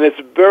 So, and it's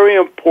very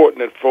important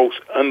that folks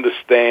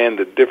understand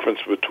the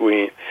difference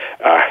between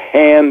a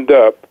hand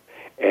up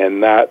and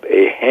not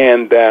a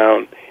hand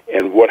down,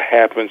 and what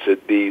happens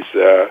at these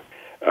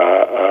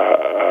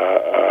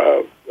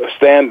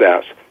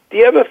stand-downs.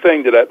 The other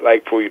thing that I'd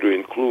like for you to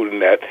include in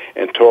that,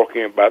 and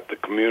talking about the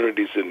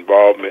community's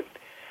involvement,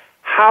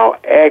 how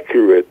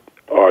accurate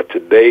are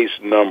today's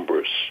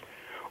numbers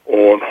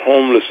on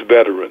homeless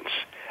veterans?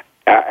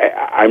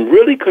 I'm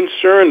really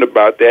concerned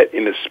about that,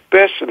 and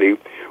especially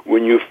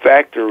when you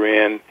factor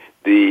in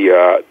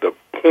the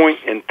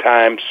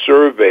point-in-time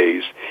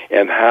surveys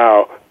and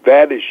how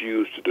that is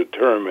used to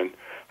determine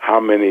how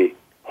many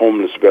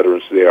homeless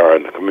veterans there are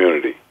in the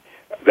community.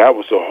 That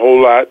was a whole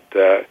lot.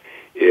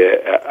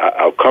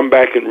 I'll come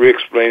back and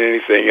re-explain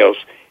anything else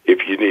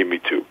if you need me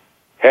to.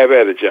 Have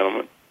at it,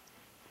 gentlemen.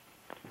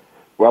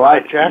 Well,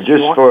 just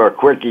for a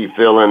quickie,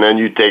 Phil, and then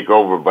you take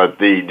over, but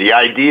the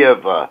idea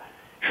of a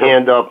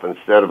hand up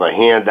instead of a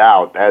hand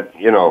out, that's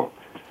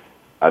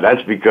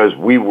because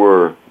we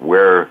were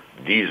where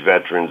these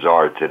veterans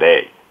are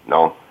today.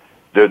 No,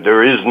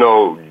 there is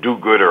no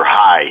do-good or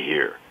high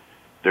here.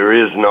 There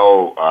is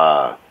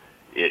no,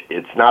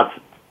 it's not,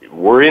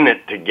 we're in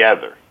it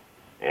together.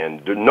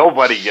 And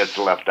nobody gets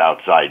left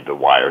outside the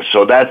wire.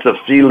 So that's a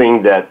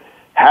feeling that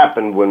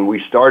happened when we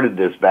started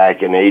this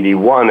back in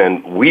 81,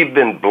 and we've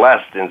been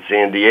blessed in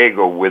San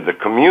Diego with the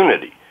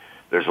community.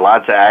 There's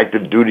lots of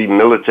active duty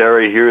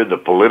military here, the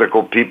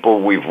political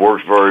people we've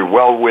worked very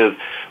well with.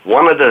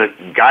 One of the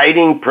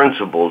guiding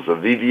principles of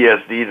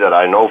VVSD that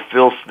I know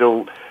Phil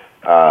still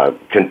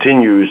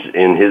continues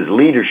in his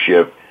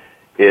leadership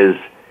is,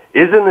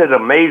 isn't it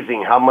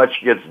amazing how much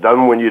gets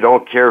done when you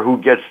don't care who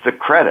gets the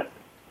credit?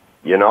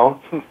 You know?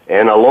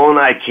 And alone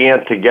I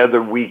can't,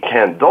 together we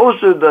can.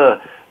 Those are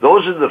the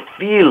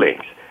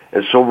feelings.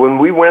 And so when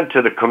we went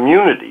to the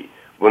community,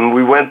 when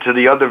we went to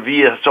the other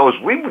VSOs,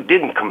 we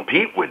didn't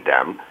compete with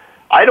them.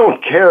 I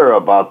don't care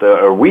about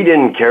we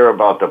didn't care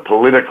about the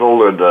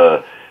political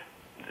or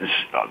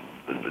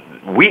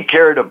we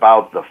cared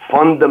about the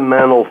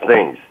fundamental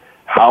things: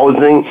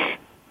 housing,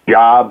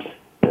 jobs,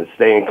 and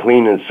staying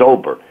clean and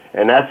sober.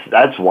 And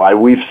that's why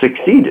we've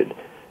succeeded.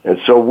 And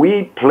so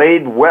we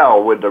played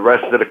well with the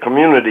rest of the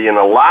community, and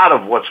a lot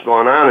of what's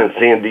going on in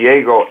San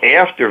Diego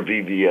after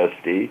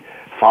VVSD,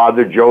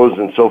 Father Joe's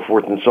and so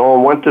forth and so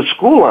on, went to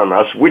school on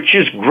us, which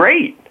is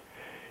great.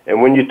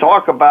 And when you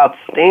talk about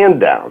stand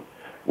down,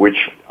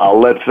 which I'll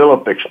let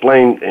Philip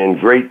explain in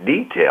great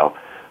detail,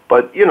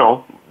 but, you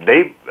know,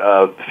 they,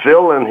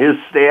 Phil and his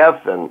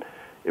staff, and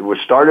it was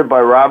started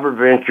by Robert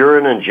Van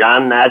Kuren and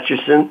John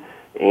Natchison,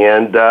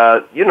 and,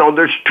 you know,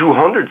 there's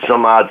 200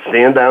 some odd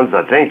stand downs,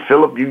 I think.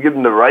 Philip, you give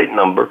them the right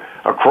number,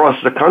 across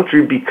the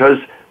country, because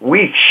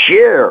we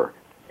share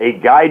a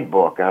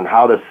guidebook on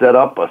how to set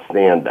up a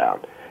stand down.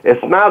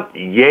 It's not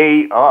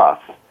yay us,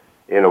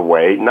 in a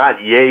way,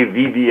 not yay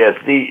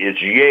VVSD,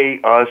 it's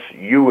yay us,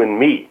 you and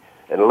me.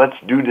 And let's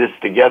do this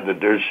together.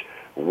 There's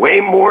way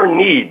more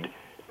need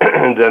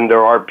than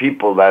there are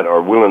people that are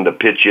willing to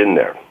pitch in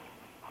there.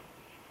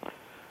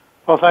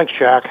 Well, thanks,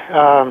 Jack.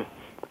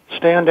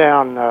 Stand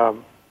down,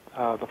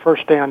 the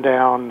first stand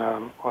down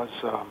was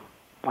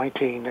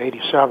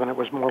 1987. It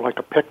was more like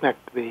a picnic.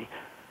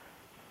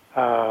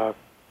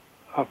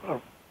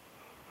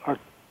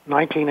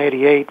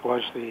 1988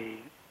 was the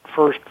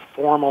first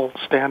formal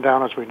stand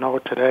down as we know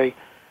it today.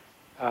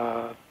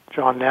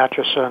 John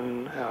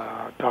Natchison,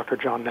 Dr.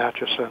 John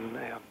Natchison,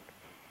 and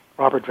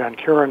Robert Van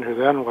Kuren, who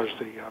then was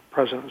the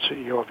president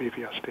and CEO of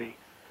VVSD,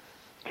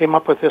 came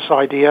up with this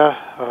idea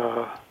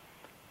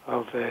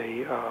of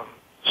a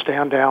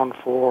stand down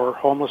for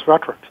homeless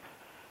veterans.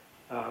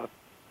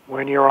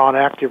 When you're on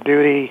active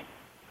duty,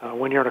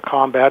 when you're in a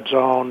combat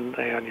zone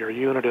and your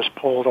unit is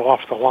pulled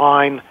off the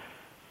line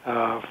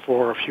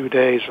for a few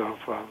days of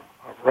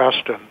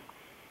rest and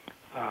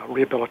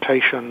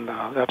rehabilitation,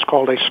 that's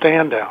called a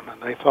stand down.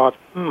 And they thought,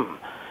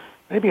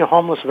 maybe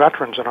homeless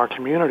veterans in our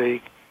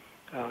community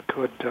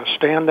could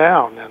stand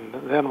down, and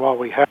then while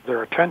we have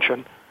their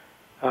attention,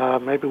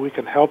 maybe we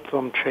can help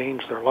them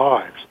change their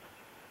lives.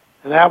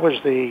 And that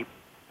was the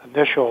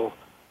initial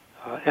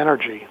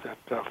energy that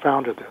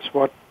founded this.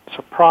 What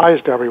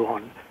surprised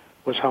everyone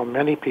was how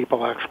many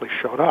people actually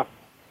showed up.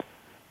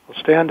 Well,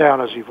 Stand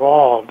Down has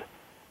evolved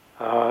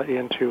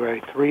into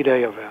a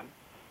 3-day event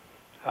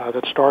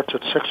that starts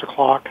at 6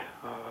 o'clock,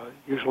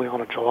 usually on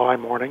a July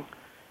morning,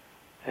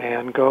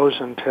 and goes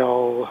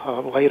until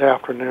late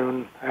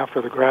afternoon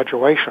after the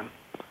graduation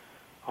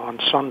on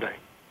Sunday.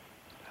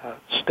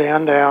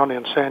 Stand Down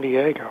in San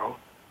Diego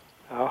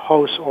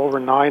hosts over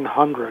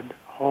 900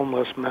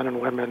 homeless men and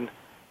women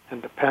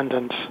and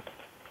dependents,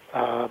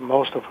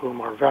 most of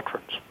whom are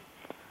veterans.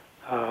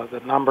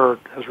 The number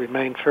has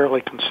remained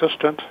fairly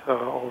consistent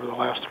over the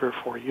last 3 or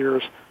 4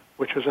 years,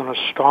 which is an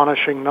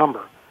astonishing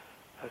number,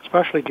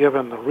 especially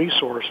given the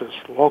resources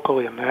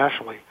locally and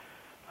nationally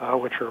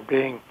which are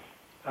being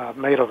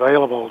made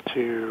available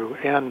to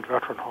end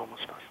veteran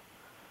homelessness.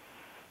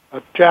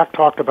 Jack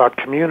talked about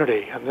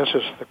community, and this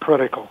is the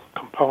critical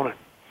component.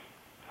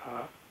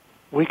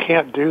 We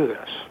can't do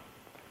this.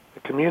 The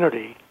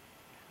community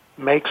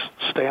makes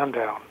Stand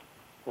Down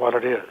what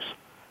it is.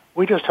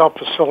 We just help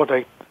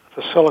facilitate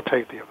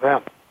the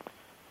event.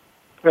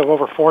 We have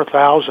over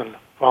 4,000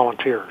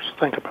 volunteers.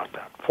 Think about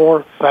that.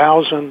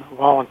 4,000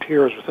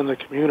 volunteers within the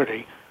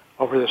community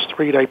over this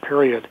 3-day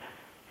period,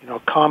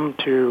 come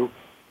to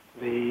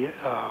the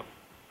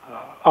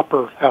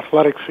upper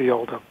athletic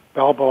field of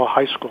Balboa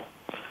High School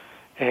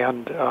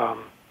and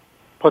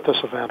put this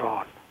event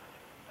on.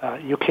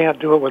 You can't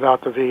do it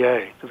without the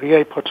VA. The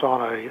VA puts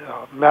on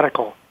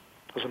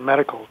there's a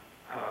medical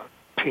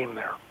team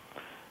there.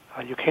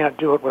 You can't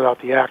do it without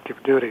the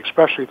active duty,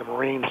 especially the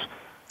Marines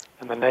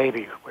and the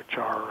Navy, which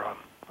are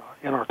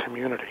in our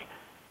community.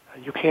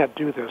 You can't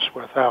do this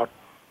without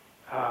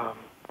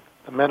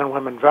the men and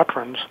women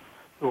veterans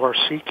who are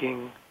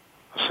seeking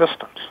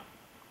assistance,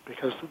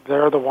 because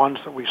they're the ones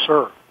that we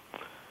serve.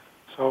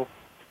 So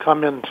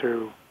come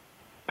into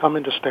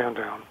Stand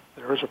Down.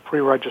 There is a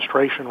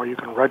pre-registration where you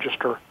can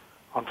register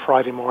on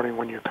Friday morning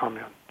when you come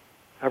in.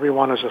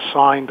 Everyone is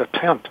assigned a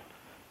tent.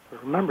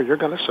 But remember,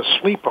 this is a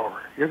sleepover.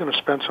 You're going to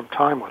spend some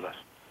time with us.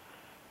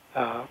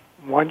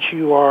 One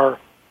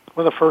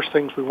of the first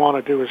things we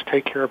want to do is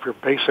take care of your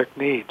basic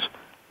needs: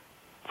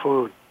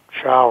 food,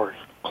 showers,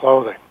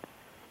 clothing.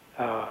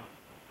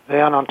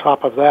 Then on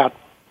top of that,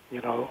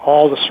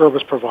 all the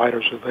service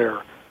providers are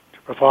there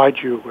to provide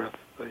you with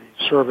the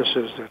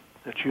services that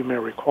that you may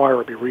require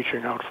or be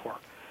reaching out for.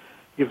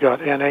 You've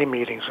got NA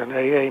meetings and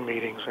AA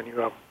meetings, and you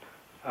have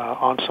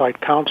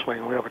on-site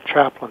counseling. We have a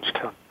chaplain's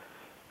tent.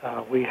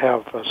 We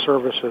have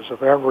services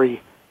of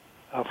every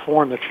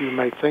form that you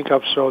may think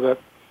of, so that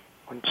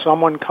when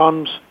someone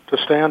comes to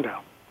Stand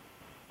Down,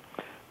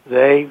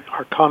 they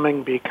are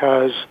coming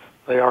because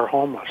they are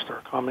homeless.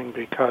 They're coming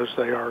because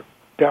they are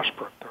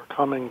desperate. They're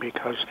coming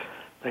because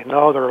they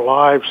know their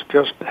lives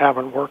just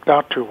haven't worked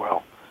out too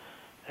well.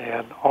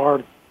 And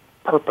our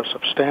purpose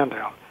of Stand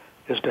Down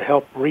is to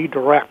help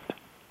redirect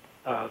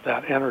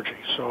that energy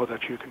so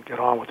that you can get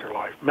on with your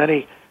life.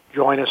 Many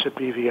join us at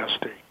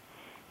BVSD.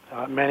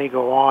 Many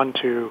go on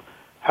to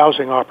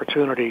housing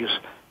opportunities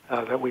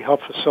that we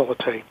help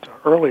facilitate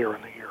earlier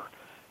in the year,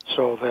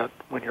 so that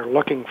when you're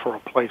looking for a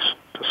place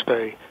to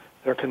stay,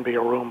 there can be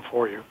a room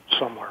for you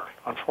somewhere.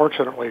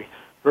 Unfortunately,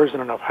 there isn't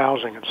enough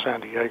housing in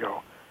San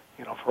Diego,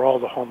 for all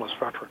the homeless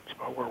veterans,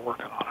 but we're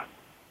working on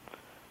it.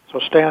 So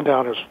Stand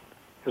Down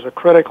is a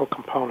critical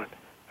component.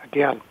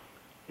 Again,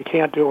 you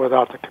can't do it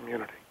without the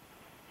community.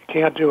 You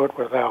can't do it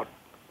without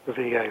the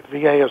VA. The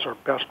VA is our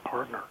best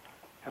partner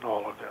in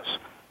all of this.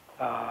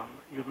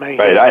 You may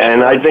right,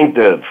 I think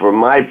that from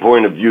my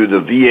point of view,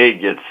 the VA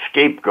gets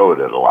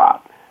scapegoated a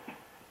lot.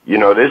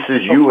 This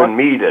is you and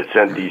me that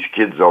sent these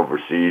kids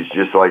overseas,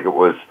 just like it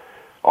was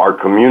our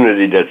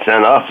community that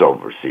sent us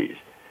overseas.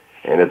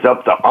 And it's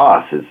up to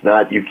us. It's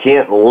not, you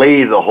can't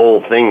lay the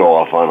whole thing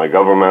off on a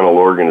governmental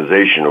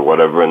organization or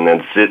whatever and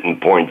then sit and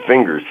point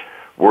fingers.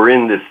 We're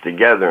in this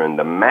together, and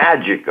the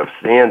magic of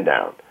Stand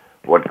Down,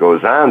 what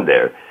goes on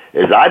there,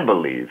 is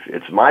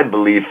it's my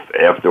belief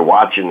after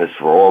watching this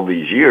for all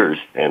these years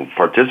and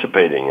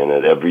participating in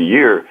it every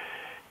year,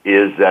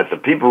 is that the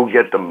people who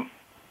get the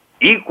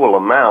equal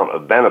amount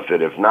of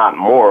benefit, if not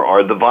more,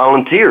 are the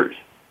volunteers.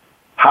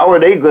 How are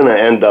they going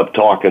to end up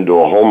talking to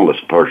a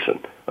homeless person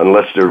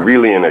unless they're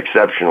really an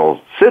exceptional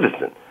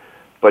citizen?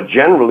 But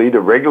generally, the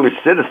regular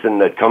citizen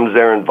that comes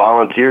there and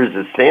volunteers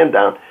at Stand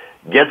Down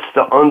gets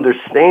to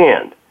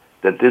understand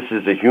that this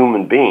is a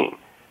human being,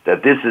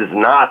 that this is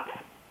not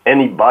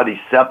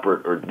anybody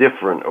separate or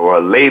different or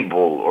a label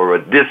or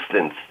a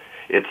distance.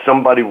 It's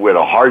somebody with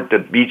a heart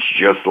that beats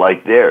just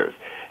like theirs.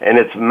 And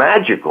it's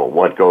magical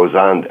what goes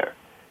on there.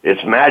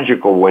 It's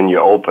magical when you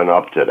open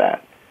up to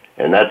that.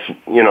 And that's,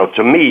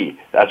 to me,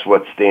 that's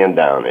what Stand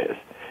Down is.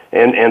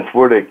 And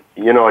for the,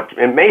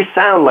 it may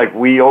sound like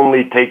we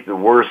only take the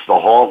worst, the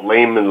halt,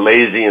 lame, and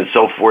lazy, and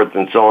so forth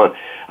and so on.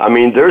 I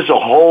mean, there's a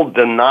whole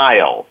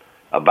denial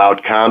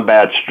about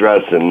combat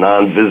stress and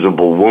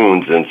non-visible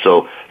wounds. And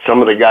so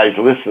some of the guys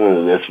listening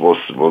to this will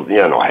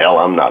hell,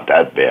 I'm not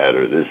that bad,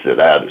 or this or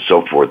that, or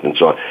so forth and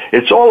so on.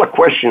 It's all a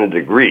question of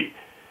degree.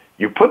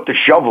 You put the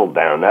shovel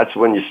down, that's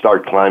when you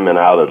start climbing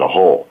out of the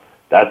hole.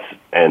 That's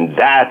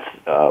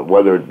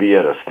whether it be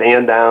at a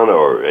Stand Down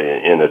or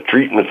in a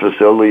treatment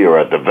facility or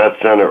at the vet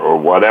center or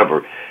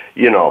whatever,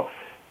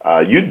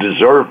 you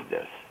deserve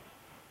this.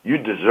 You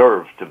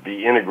deserve to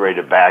be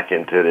integrated back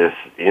into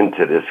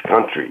this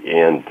country,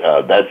 and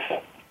that's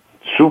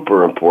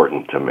super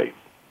important to me.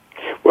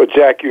 Well,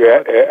 Jack,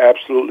 you're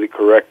absolutely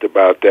correct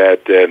about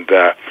that, and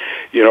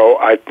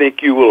I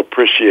think you will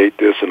appreciate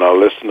this, and our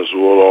listeners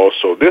will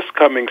also. This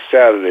coming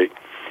Saturday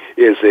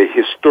is a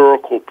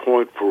historical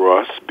point for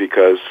us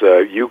because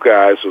you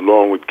guys,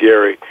 along with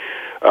Gary,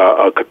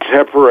 are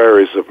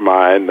contemporaries of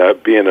mine,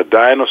 being a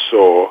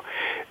dinosaur.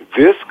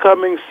 This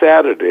coming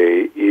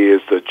Saturday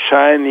is the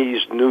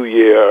Chinese New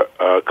Year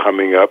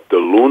coming up, the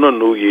Lunar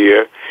New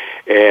Year,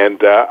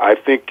 and I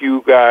think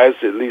you guys,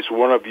 at least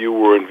one of you,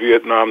 were in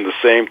Vietnam the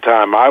same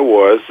time I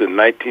was, in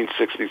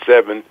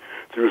 1967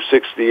 through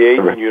 68,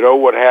 and you know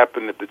what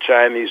happened at the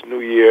Chinese New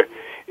Year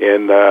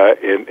in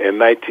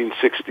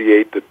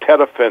 1968, the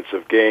Tet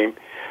Offensive game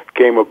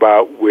came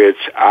about,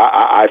 which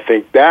I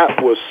think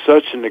that was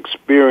such an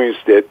experience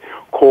that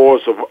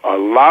caused a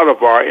lot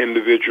of our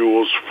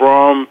individuals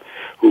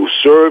who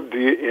served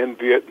in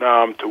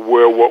Vietnam to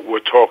wear what we're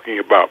talking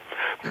about.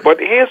 But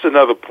here's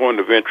another point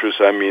of interest,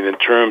 in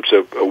terms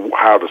of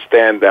how the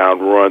Stand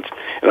Down runs,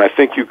 and I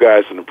think you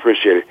guys can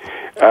appreciate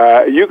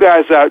it. You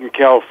guys out in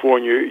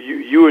California,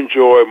 you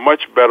enjoy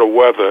much better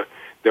weather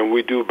than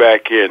we do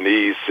back here in the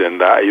East.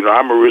 And,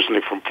 I'm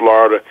originally from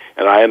Florida,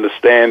 and I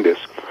understand this.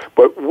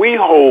 But we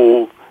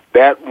hold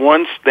that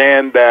one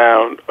Stand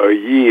Down a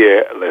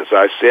year, as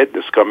I said,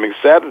 this coming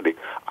Saturday.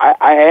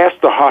 I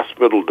asked the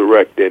hospital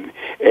director, and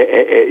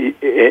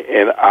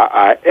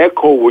I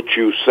echo what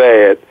you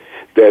said,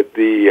 that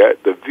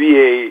the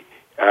VA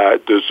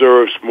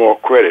deserves more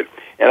credit.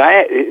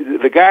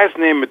 And the guy's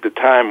name at the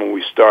time when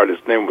we started,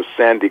 his name was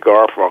Sandy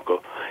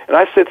Garfunkel. And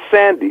I said,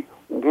 Sandy,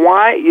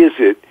 why is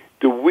it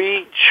that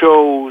we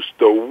chose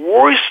the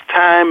worst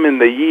time in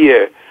the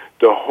year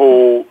to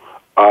hold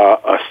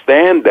a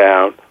Stand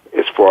Down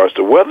as far as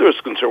the weather is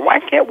concerned? Why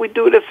can't we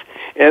do this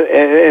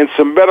in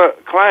some better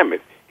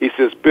climate? He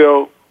says,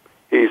 Bill,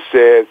 he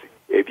says,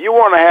 if you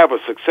want to have a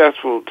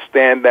successful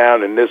Stand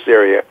Down in this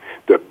area,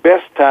 the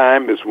best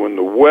time is when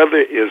the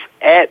weather is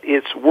at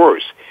its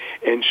worst.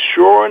 And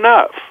sure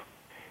enough,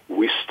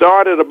 We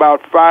start at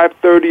about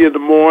 5:30 in the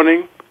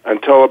morning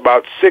until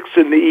about 6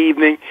 in the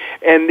evening,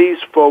 and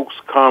these folks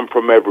come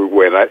from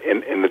everywhere.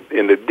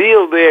 And the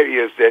deal there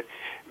is that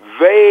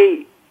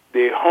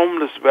the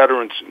homeless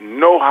veterans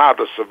know how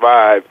to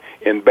survive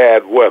in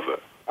bad weather.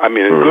 I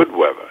mean, in good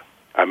weather.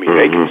 I mean,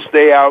 they can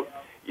stay out,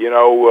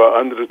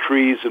 under the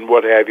trees and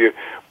what have you,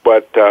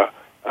 but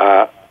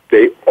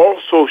they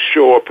also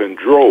show up in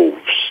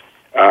droves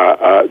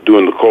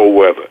during the cold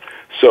weather.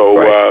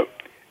 So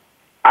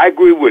I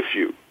agree with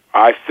you.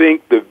 I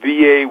think the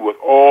VA, with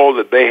all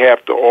that they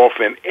have to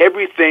offer and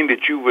everything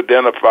that you've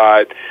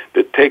identified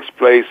that takes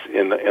place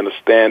in a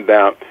stand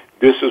down,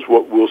 this is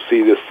what we'll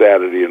see this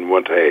Saturday in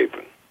Winter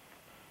Haven.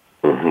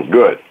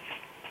 Good.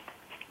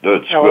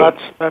 That's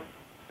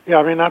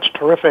good. That's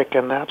terrific,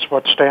 and that's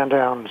what stand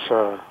downs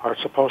are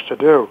supposed to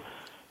do.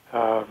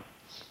 And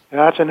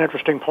that's an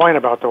interesting point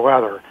about the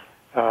weather.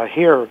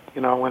 Here,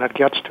 when it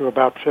gets to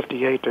about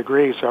 58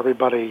 degrees,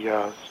 everybody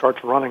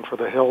starts running for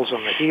the hills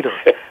and the heater.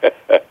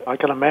 I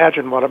can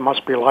imagine what it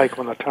must be like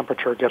when the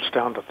temperature gets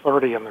down to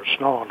 30 and there's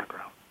snow on the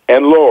ground.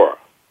 And Laura.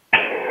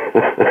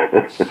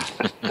 I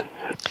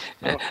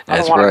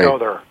don't want to go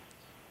there.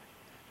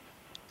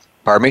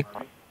 Pardon me?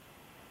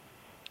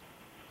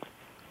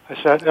 I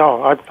said,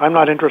 no, I'm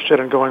not interested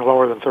in going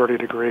lower than 30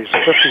 degrees.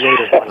 58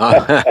 is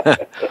fine.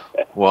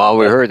 Well,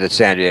 we heard that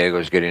San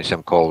Diego's getting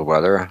some cold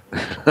weather.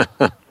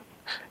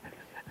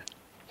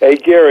 Hey,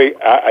 Gary,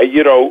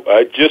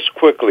 just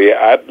quickly,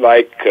 I'd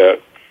like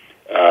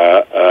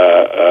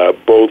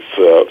both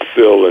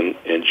Phil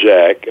and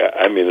Jack,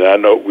 I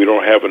know we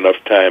don't have enough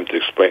time to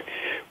explain,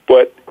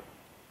 but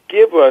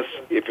give us,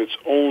 if it's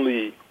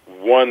only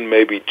one,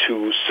 maybe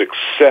two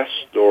success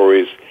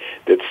stories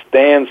that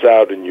stands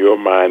out in your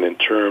mind in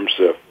terms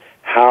of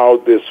how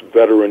this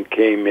veteran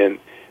came in,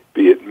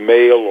 be it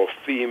male or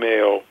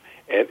female,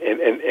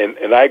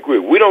 and I agree,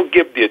 we don't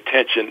give the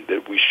attention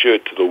that we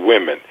should to the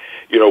women.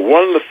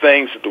 One of the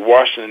things at the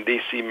Washington,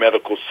 D.C.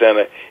 Medical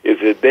Center is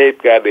that they've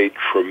got a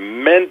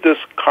tremendous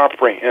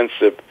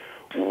comprehensive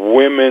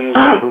women's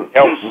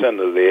health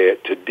center there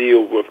to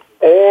deal with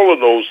all of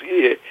those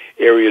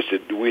areas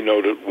that we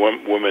know that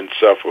women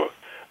suffer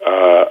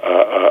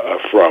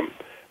from.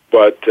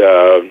 But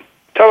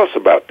tell us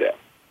about that.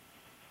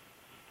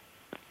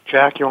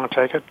 Jack, you want to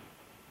take it?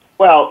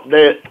 Well,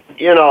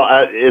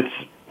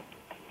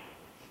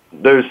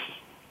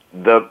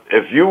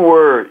 if you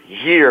were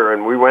here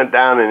and we went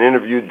down and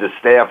interviewed the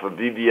staff of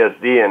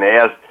VVSD and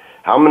asked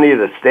how many of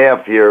the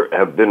staff here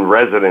have been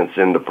residents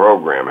in the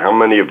program, how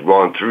many have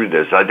gone through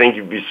this, I think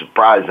you'd be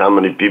surprised how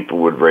many people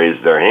would raise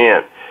their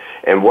hand.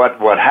 And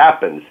what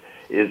happens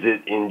is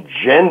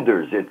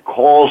it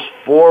calls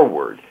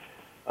forward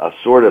a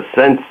sort of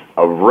sense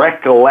of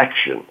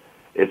recollection.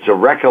 It's a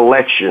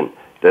recollection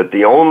that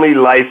the only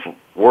life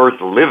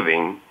worth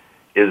living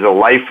is a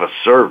life of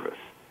service.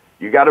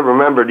 You got to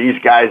remember these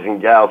guys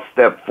and gals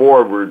step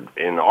forward,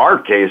 in our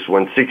case,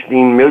 when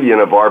 16 million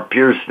of our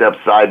peers step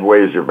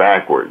sideways or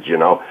backwards,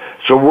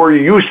 So we're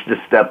used to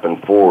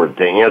stepping forward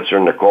to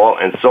answering the call,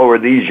 and so are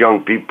these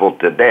young people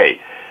today.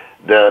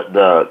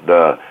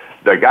 The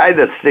guy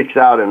that sticks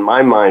out in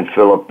my mind,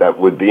 Philip, that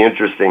would be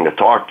interesting to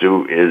talk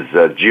to is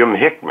Jim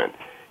Hickman.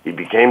 He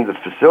became the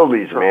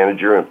facilities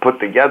manager and put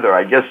together,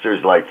 I guess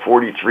there's like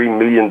 $43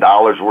 million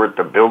worth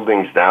of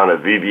buildings down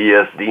at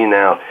VVSD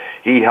now.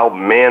 He helped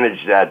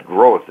manage that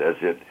growth as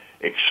it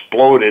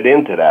exploded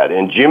into that.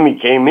 And Jimmy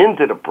came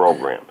into the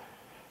program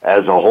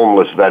as a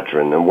homeless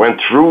veteran and went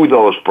through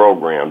those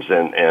programs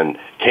and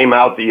came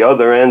out the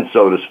other end,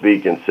 so to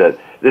speak, and said,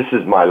 this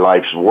is my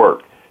life's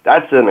work.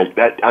 That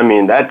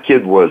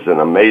kid was an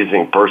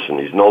amazing person.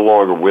 He's no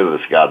longer with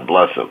us, God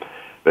bless him.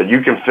 But you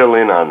can fill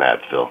in on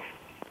that, Phil.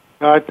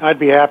 I'd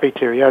be happy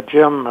to. Yeah,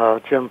 Jim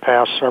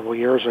passed several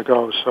years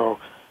ago, so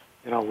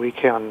we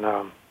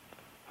can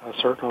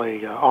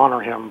certainly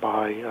honor him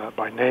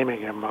by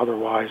naming him.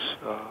 Otherwise,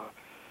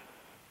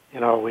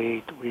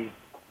 we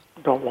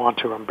don't want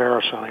to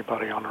embarrass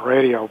anybody on the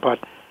radio. But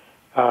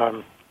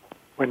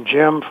when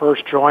Jim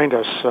first joined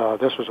us,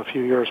 this was a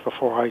few years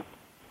before I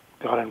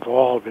got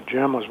involved. But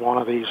Jim was one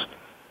of these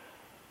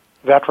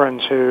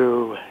veterans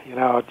who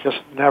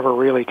just never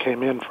really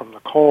came in from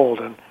the cold.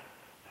 And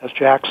as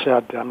Jack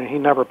said, he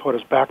never put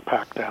his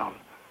backpack down.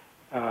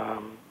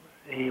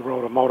 He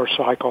rode a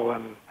motorcycle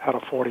and had a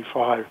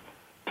 .45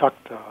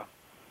 tucked,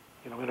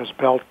 in his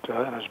belt,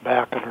 in his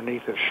back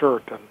underneath his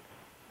shirt,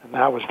 and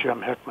that was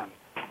Jim Hickman.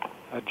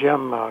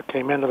 Jim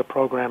came into the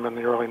program in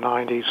the early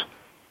 90s,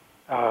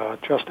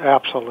 just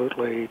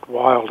absolutely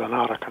wild and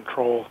out of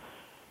control.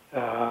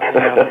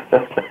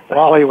 And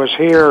while he was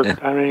here,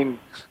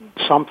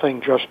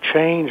 something just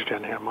changed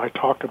in him. I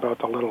talked about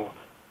the little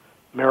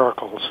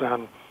miracles,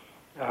 and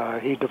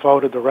he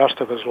devoted the rest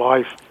of his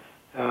life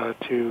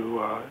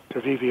to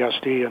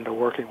VVSD and to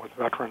working with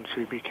veterans.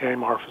 He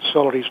became our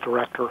facilities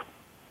director,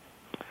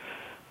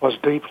 was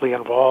deeply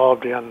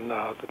involved in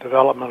the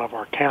development of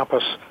our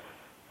campus,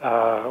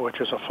 which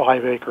is a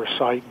 5-acre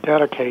site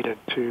dedicated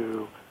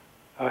to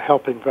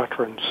helping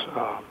veterans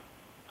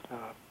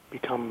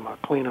become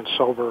clean and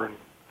sober and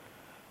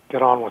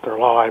get on with their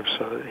lives.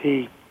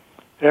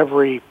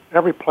 Every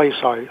place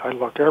I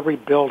look, every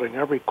building,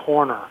 every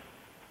corner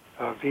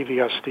of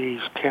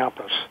VVSD's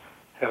campus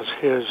has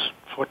his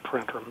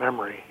footprint or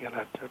memory in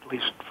it, at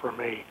least for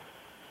me.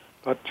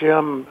 But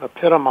Jim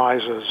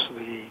epitomizes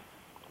the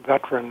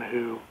veteran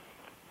who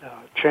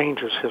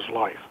changes his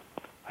life.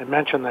 I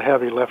mentioned the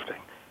heavy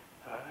lifting.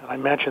 And I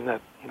mentioned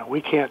that,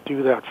 we can't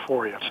do that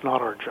for you. It's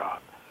not our job.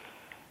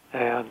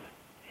 And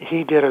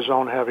he did his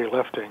own heavy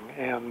lifting,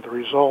 and the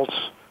results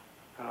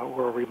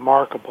were a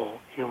remarkable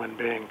human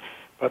being.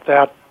 But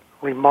that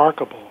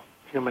remarkable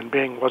human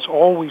being was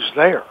always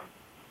there.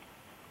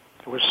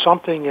 There was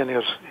something in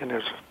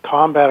his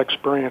combat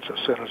experiences,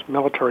 in his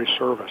military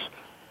service,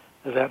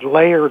 that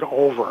layered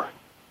over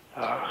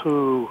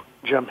who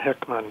Jim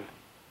Hickman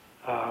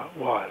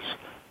was.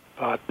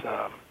 But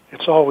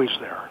it's always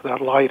there.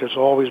 That light is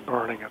always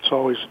burning. It's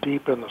always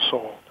deep in the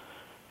soul.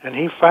 And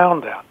he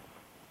found that.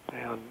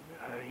 And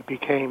he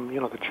became,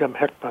 the Jim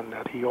Hickman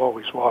that he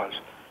always was.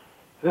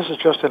 This is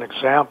just an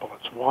example.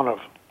 It's one of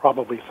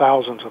probably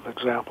thousands of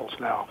examples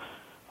now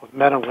of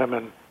men and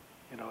women,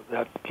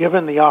 that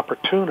given the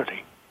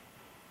opportunity,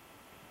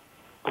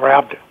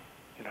 grabbed it,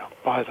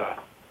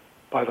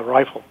 by the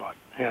rifle butt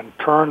and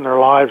turned their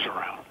lives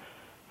around.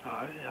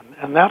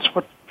 And that's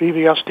what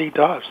VVSD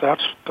does.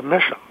 That's the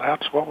mission.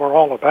 That's what we're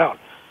all about.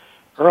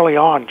 Early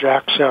on,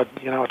 Jack said,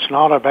 it's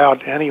not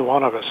about any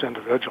one of us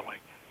individually.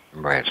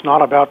 Right. It's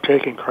not about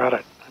taking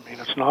credit. I mean,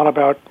 it's not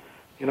about,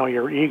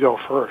 your ego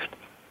first.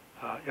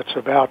 It's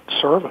about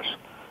service.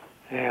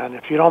 And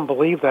if you don't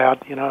believe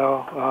that,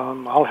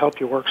 I'll help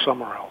you work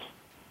somewhere else.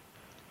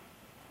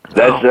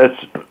 That's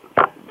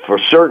for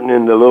certain.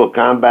 In the little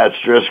combat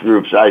stress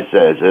groups I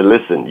say,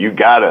 listen, you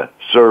got to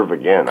serve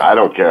again. I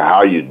don't care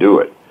how you do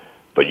it,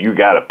 but you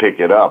got to pick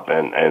it up.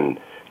 And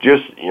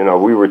just,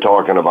 we were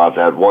talking about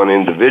that one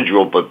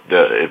individual, but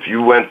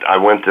I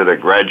went to the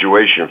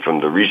graduation from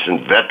the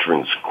recent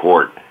Veterans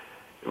Court.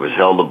 It was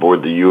held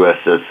aboard the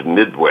USS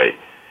Midway.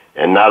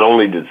 And not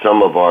only did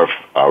some of our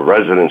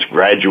residents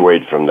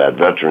graduate from that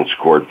Veterans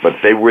Court, but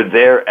they were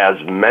there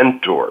as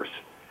mentors.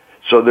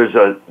 So there's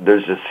a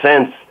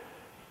sense,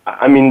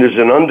 there's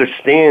an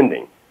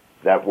understanding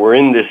that we're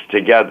in this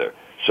together.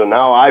 So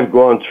now I've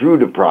gone through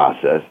the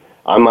process.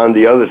 I'm on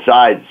the other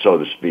side, so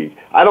to speak.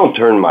 I don't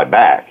turn my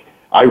back.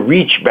 I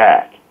reach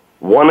back,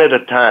 one at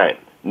a time.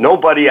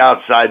 Nobody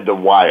outside the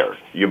wire.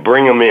 You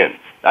bring them in.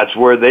 That's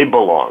where they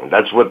belong.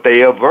 That's what they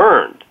have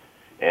earned.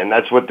 And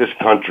that's what this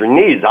country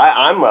needs.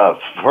 I'm a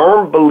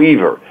firm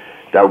believer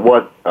that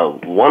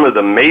one of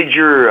the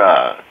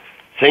major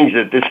things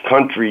that this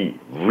country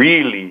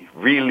really,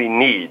 really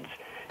needs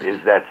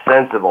is that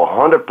sense of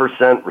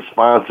 100%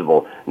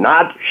 responsible,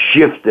 not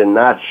shifting,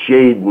 not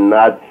shading,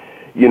 not,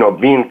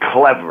 being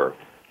clever,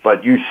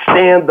 but you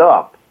stand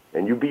up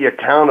and you be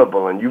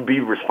accountable and you be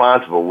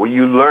responsible. Well,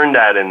 you learn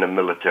that in the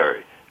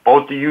military.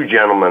 Both of you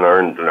gentlemen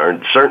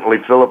learned, certainly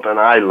Philip and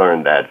I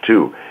learned that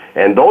too.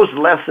 And those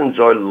lessons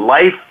are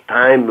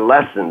lifetime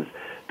lessons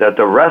that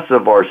the rest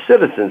of our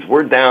citizens,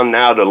 we're down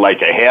now to like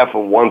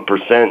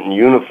 0.5% in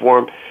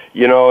uniform,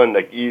 and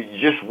you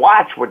just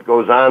watch what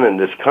goes on in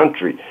this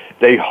country.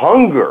 They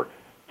hunger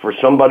for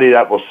somebody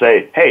that will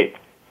say, hey,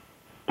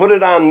 put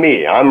it on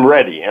me, I'm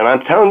ready. And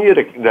I'm telling you,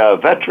 the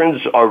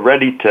veterans are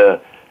ready to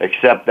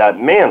accept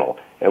that mantle.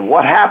 And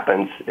what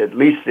happens, at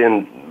least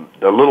in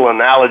the little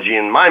analogy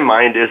in my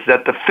mind, is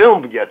that the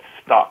film gets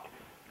stuck.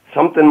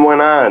 Something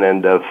went on,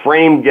 and the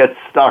frame gets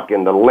stuck,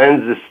 and the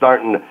lens is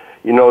starting to,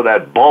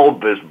 that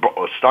bulb is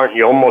starting,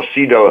 you almost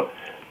see the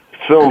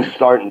film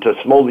starting to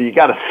smolder. You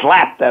got to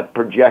slap that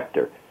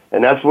projector,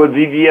 and that's what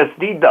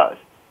VVSD does.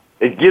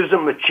 It gives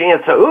them a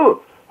chance to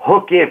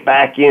hook it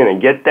back in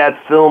and get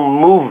that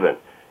film moving,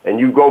 and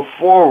you go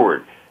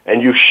forward,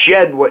 and you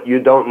shed what you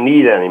don't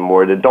need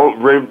anymore, that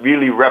don't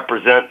really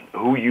represent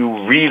who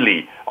you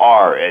really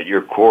are at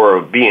your core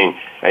of being,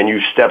 and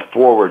you step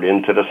forward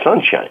into the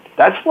sunshine.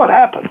 That's what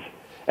happens.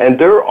 And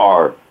there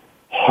are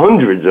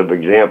hundreds of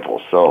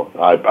examples, so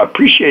I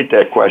appreciate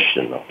that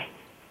question, though.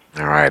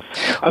 All right.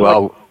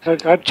 Well,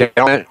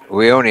 gentlemen,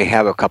 we only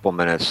have a couple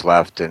minutes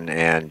left,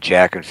 and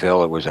Jack and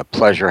Phil, it was a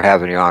pleasure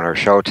having you on our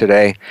show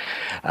today.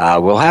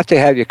 We'll have to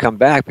have you come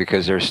back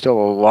because there's still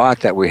a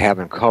lot that we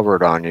haven't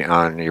covered on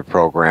your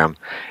program.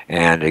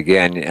 And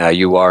again,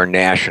 you are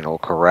national,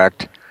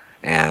 correct?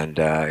 And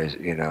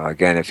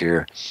again, if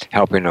you're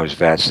helping those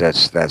vets,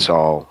 that's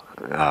all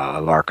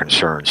of our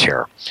concerns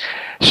here.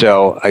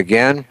 So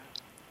again,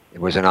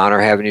 it was an honor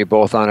having you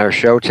both on our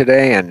show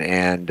today,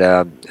 and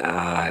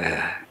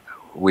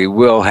we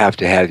will have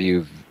to have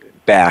you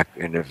back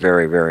in the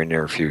very, very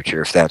near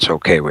future, if that's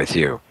okay with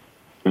you.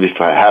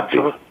 If I'm happy.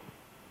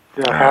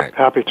 Yeah,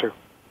 happy to.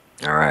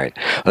 All right.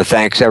 Well,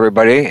 thanks,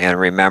 everybody. And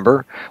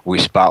remember, we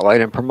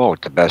spotlight and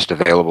promote the best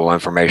available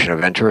information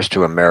of interest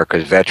to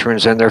America's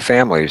veterans and their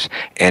families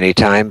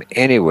anytime,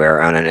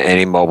 anywhere, on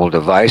any mobile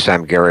device.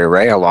 I'm Gary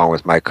Ray, along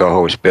with my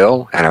co-host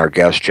Bill and our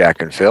guests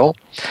Jack and Phil.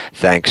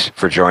 Thanks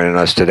for joining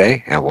us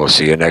today, and we'll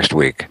see you next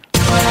week.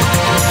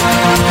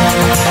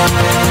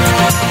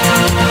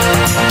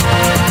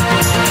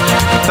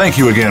 Thank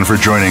you again for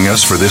joining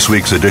us for this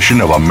week's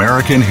edition of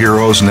American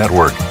Heroes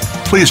Network.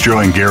 Please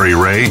join Gary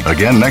Ray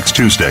again next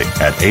Tuesday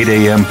at 8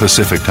 a.m.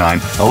 Pacific Time,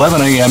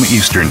 11 a.m.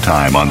 Eastern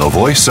Time on the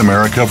Voice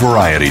America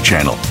Variety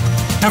Channel.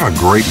 Have a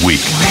great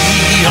week.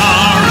 We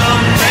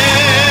are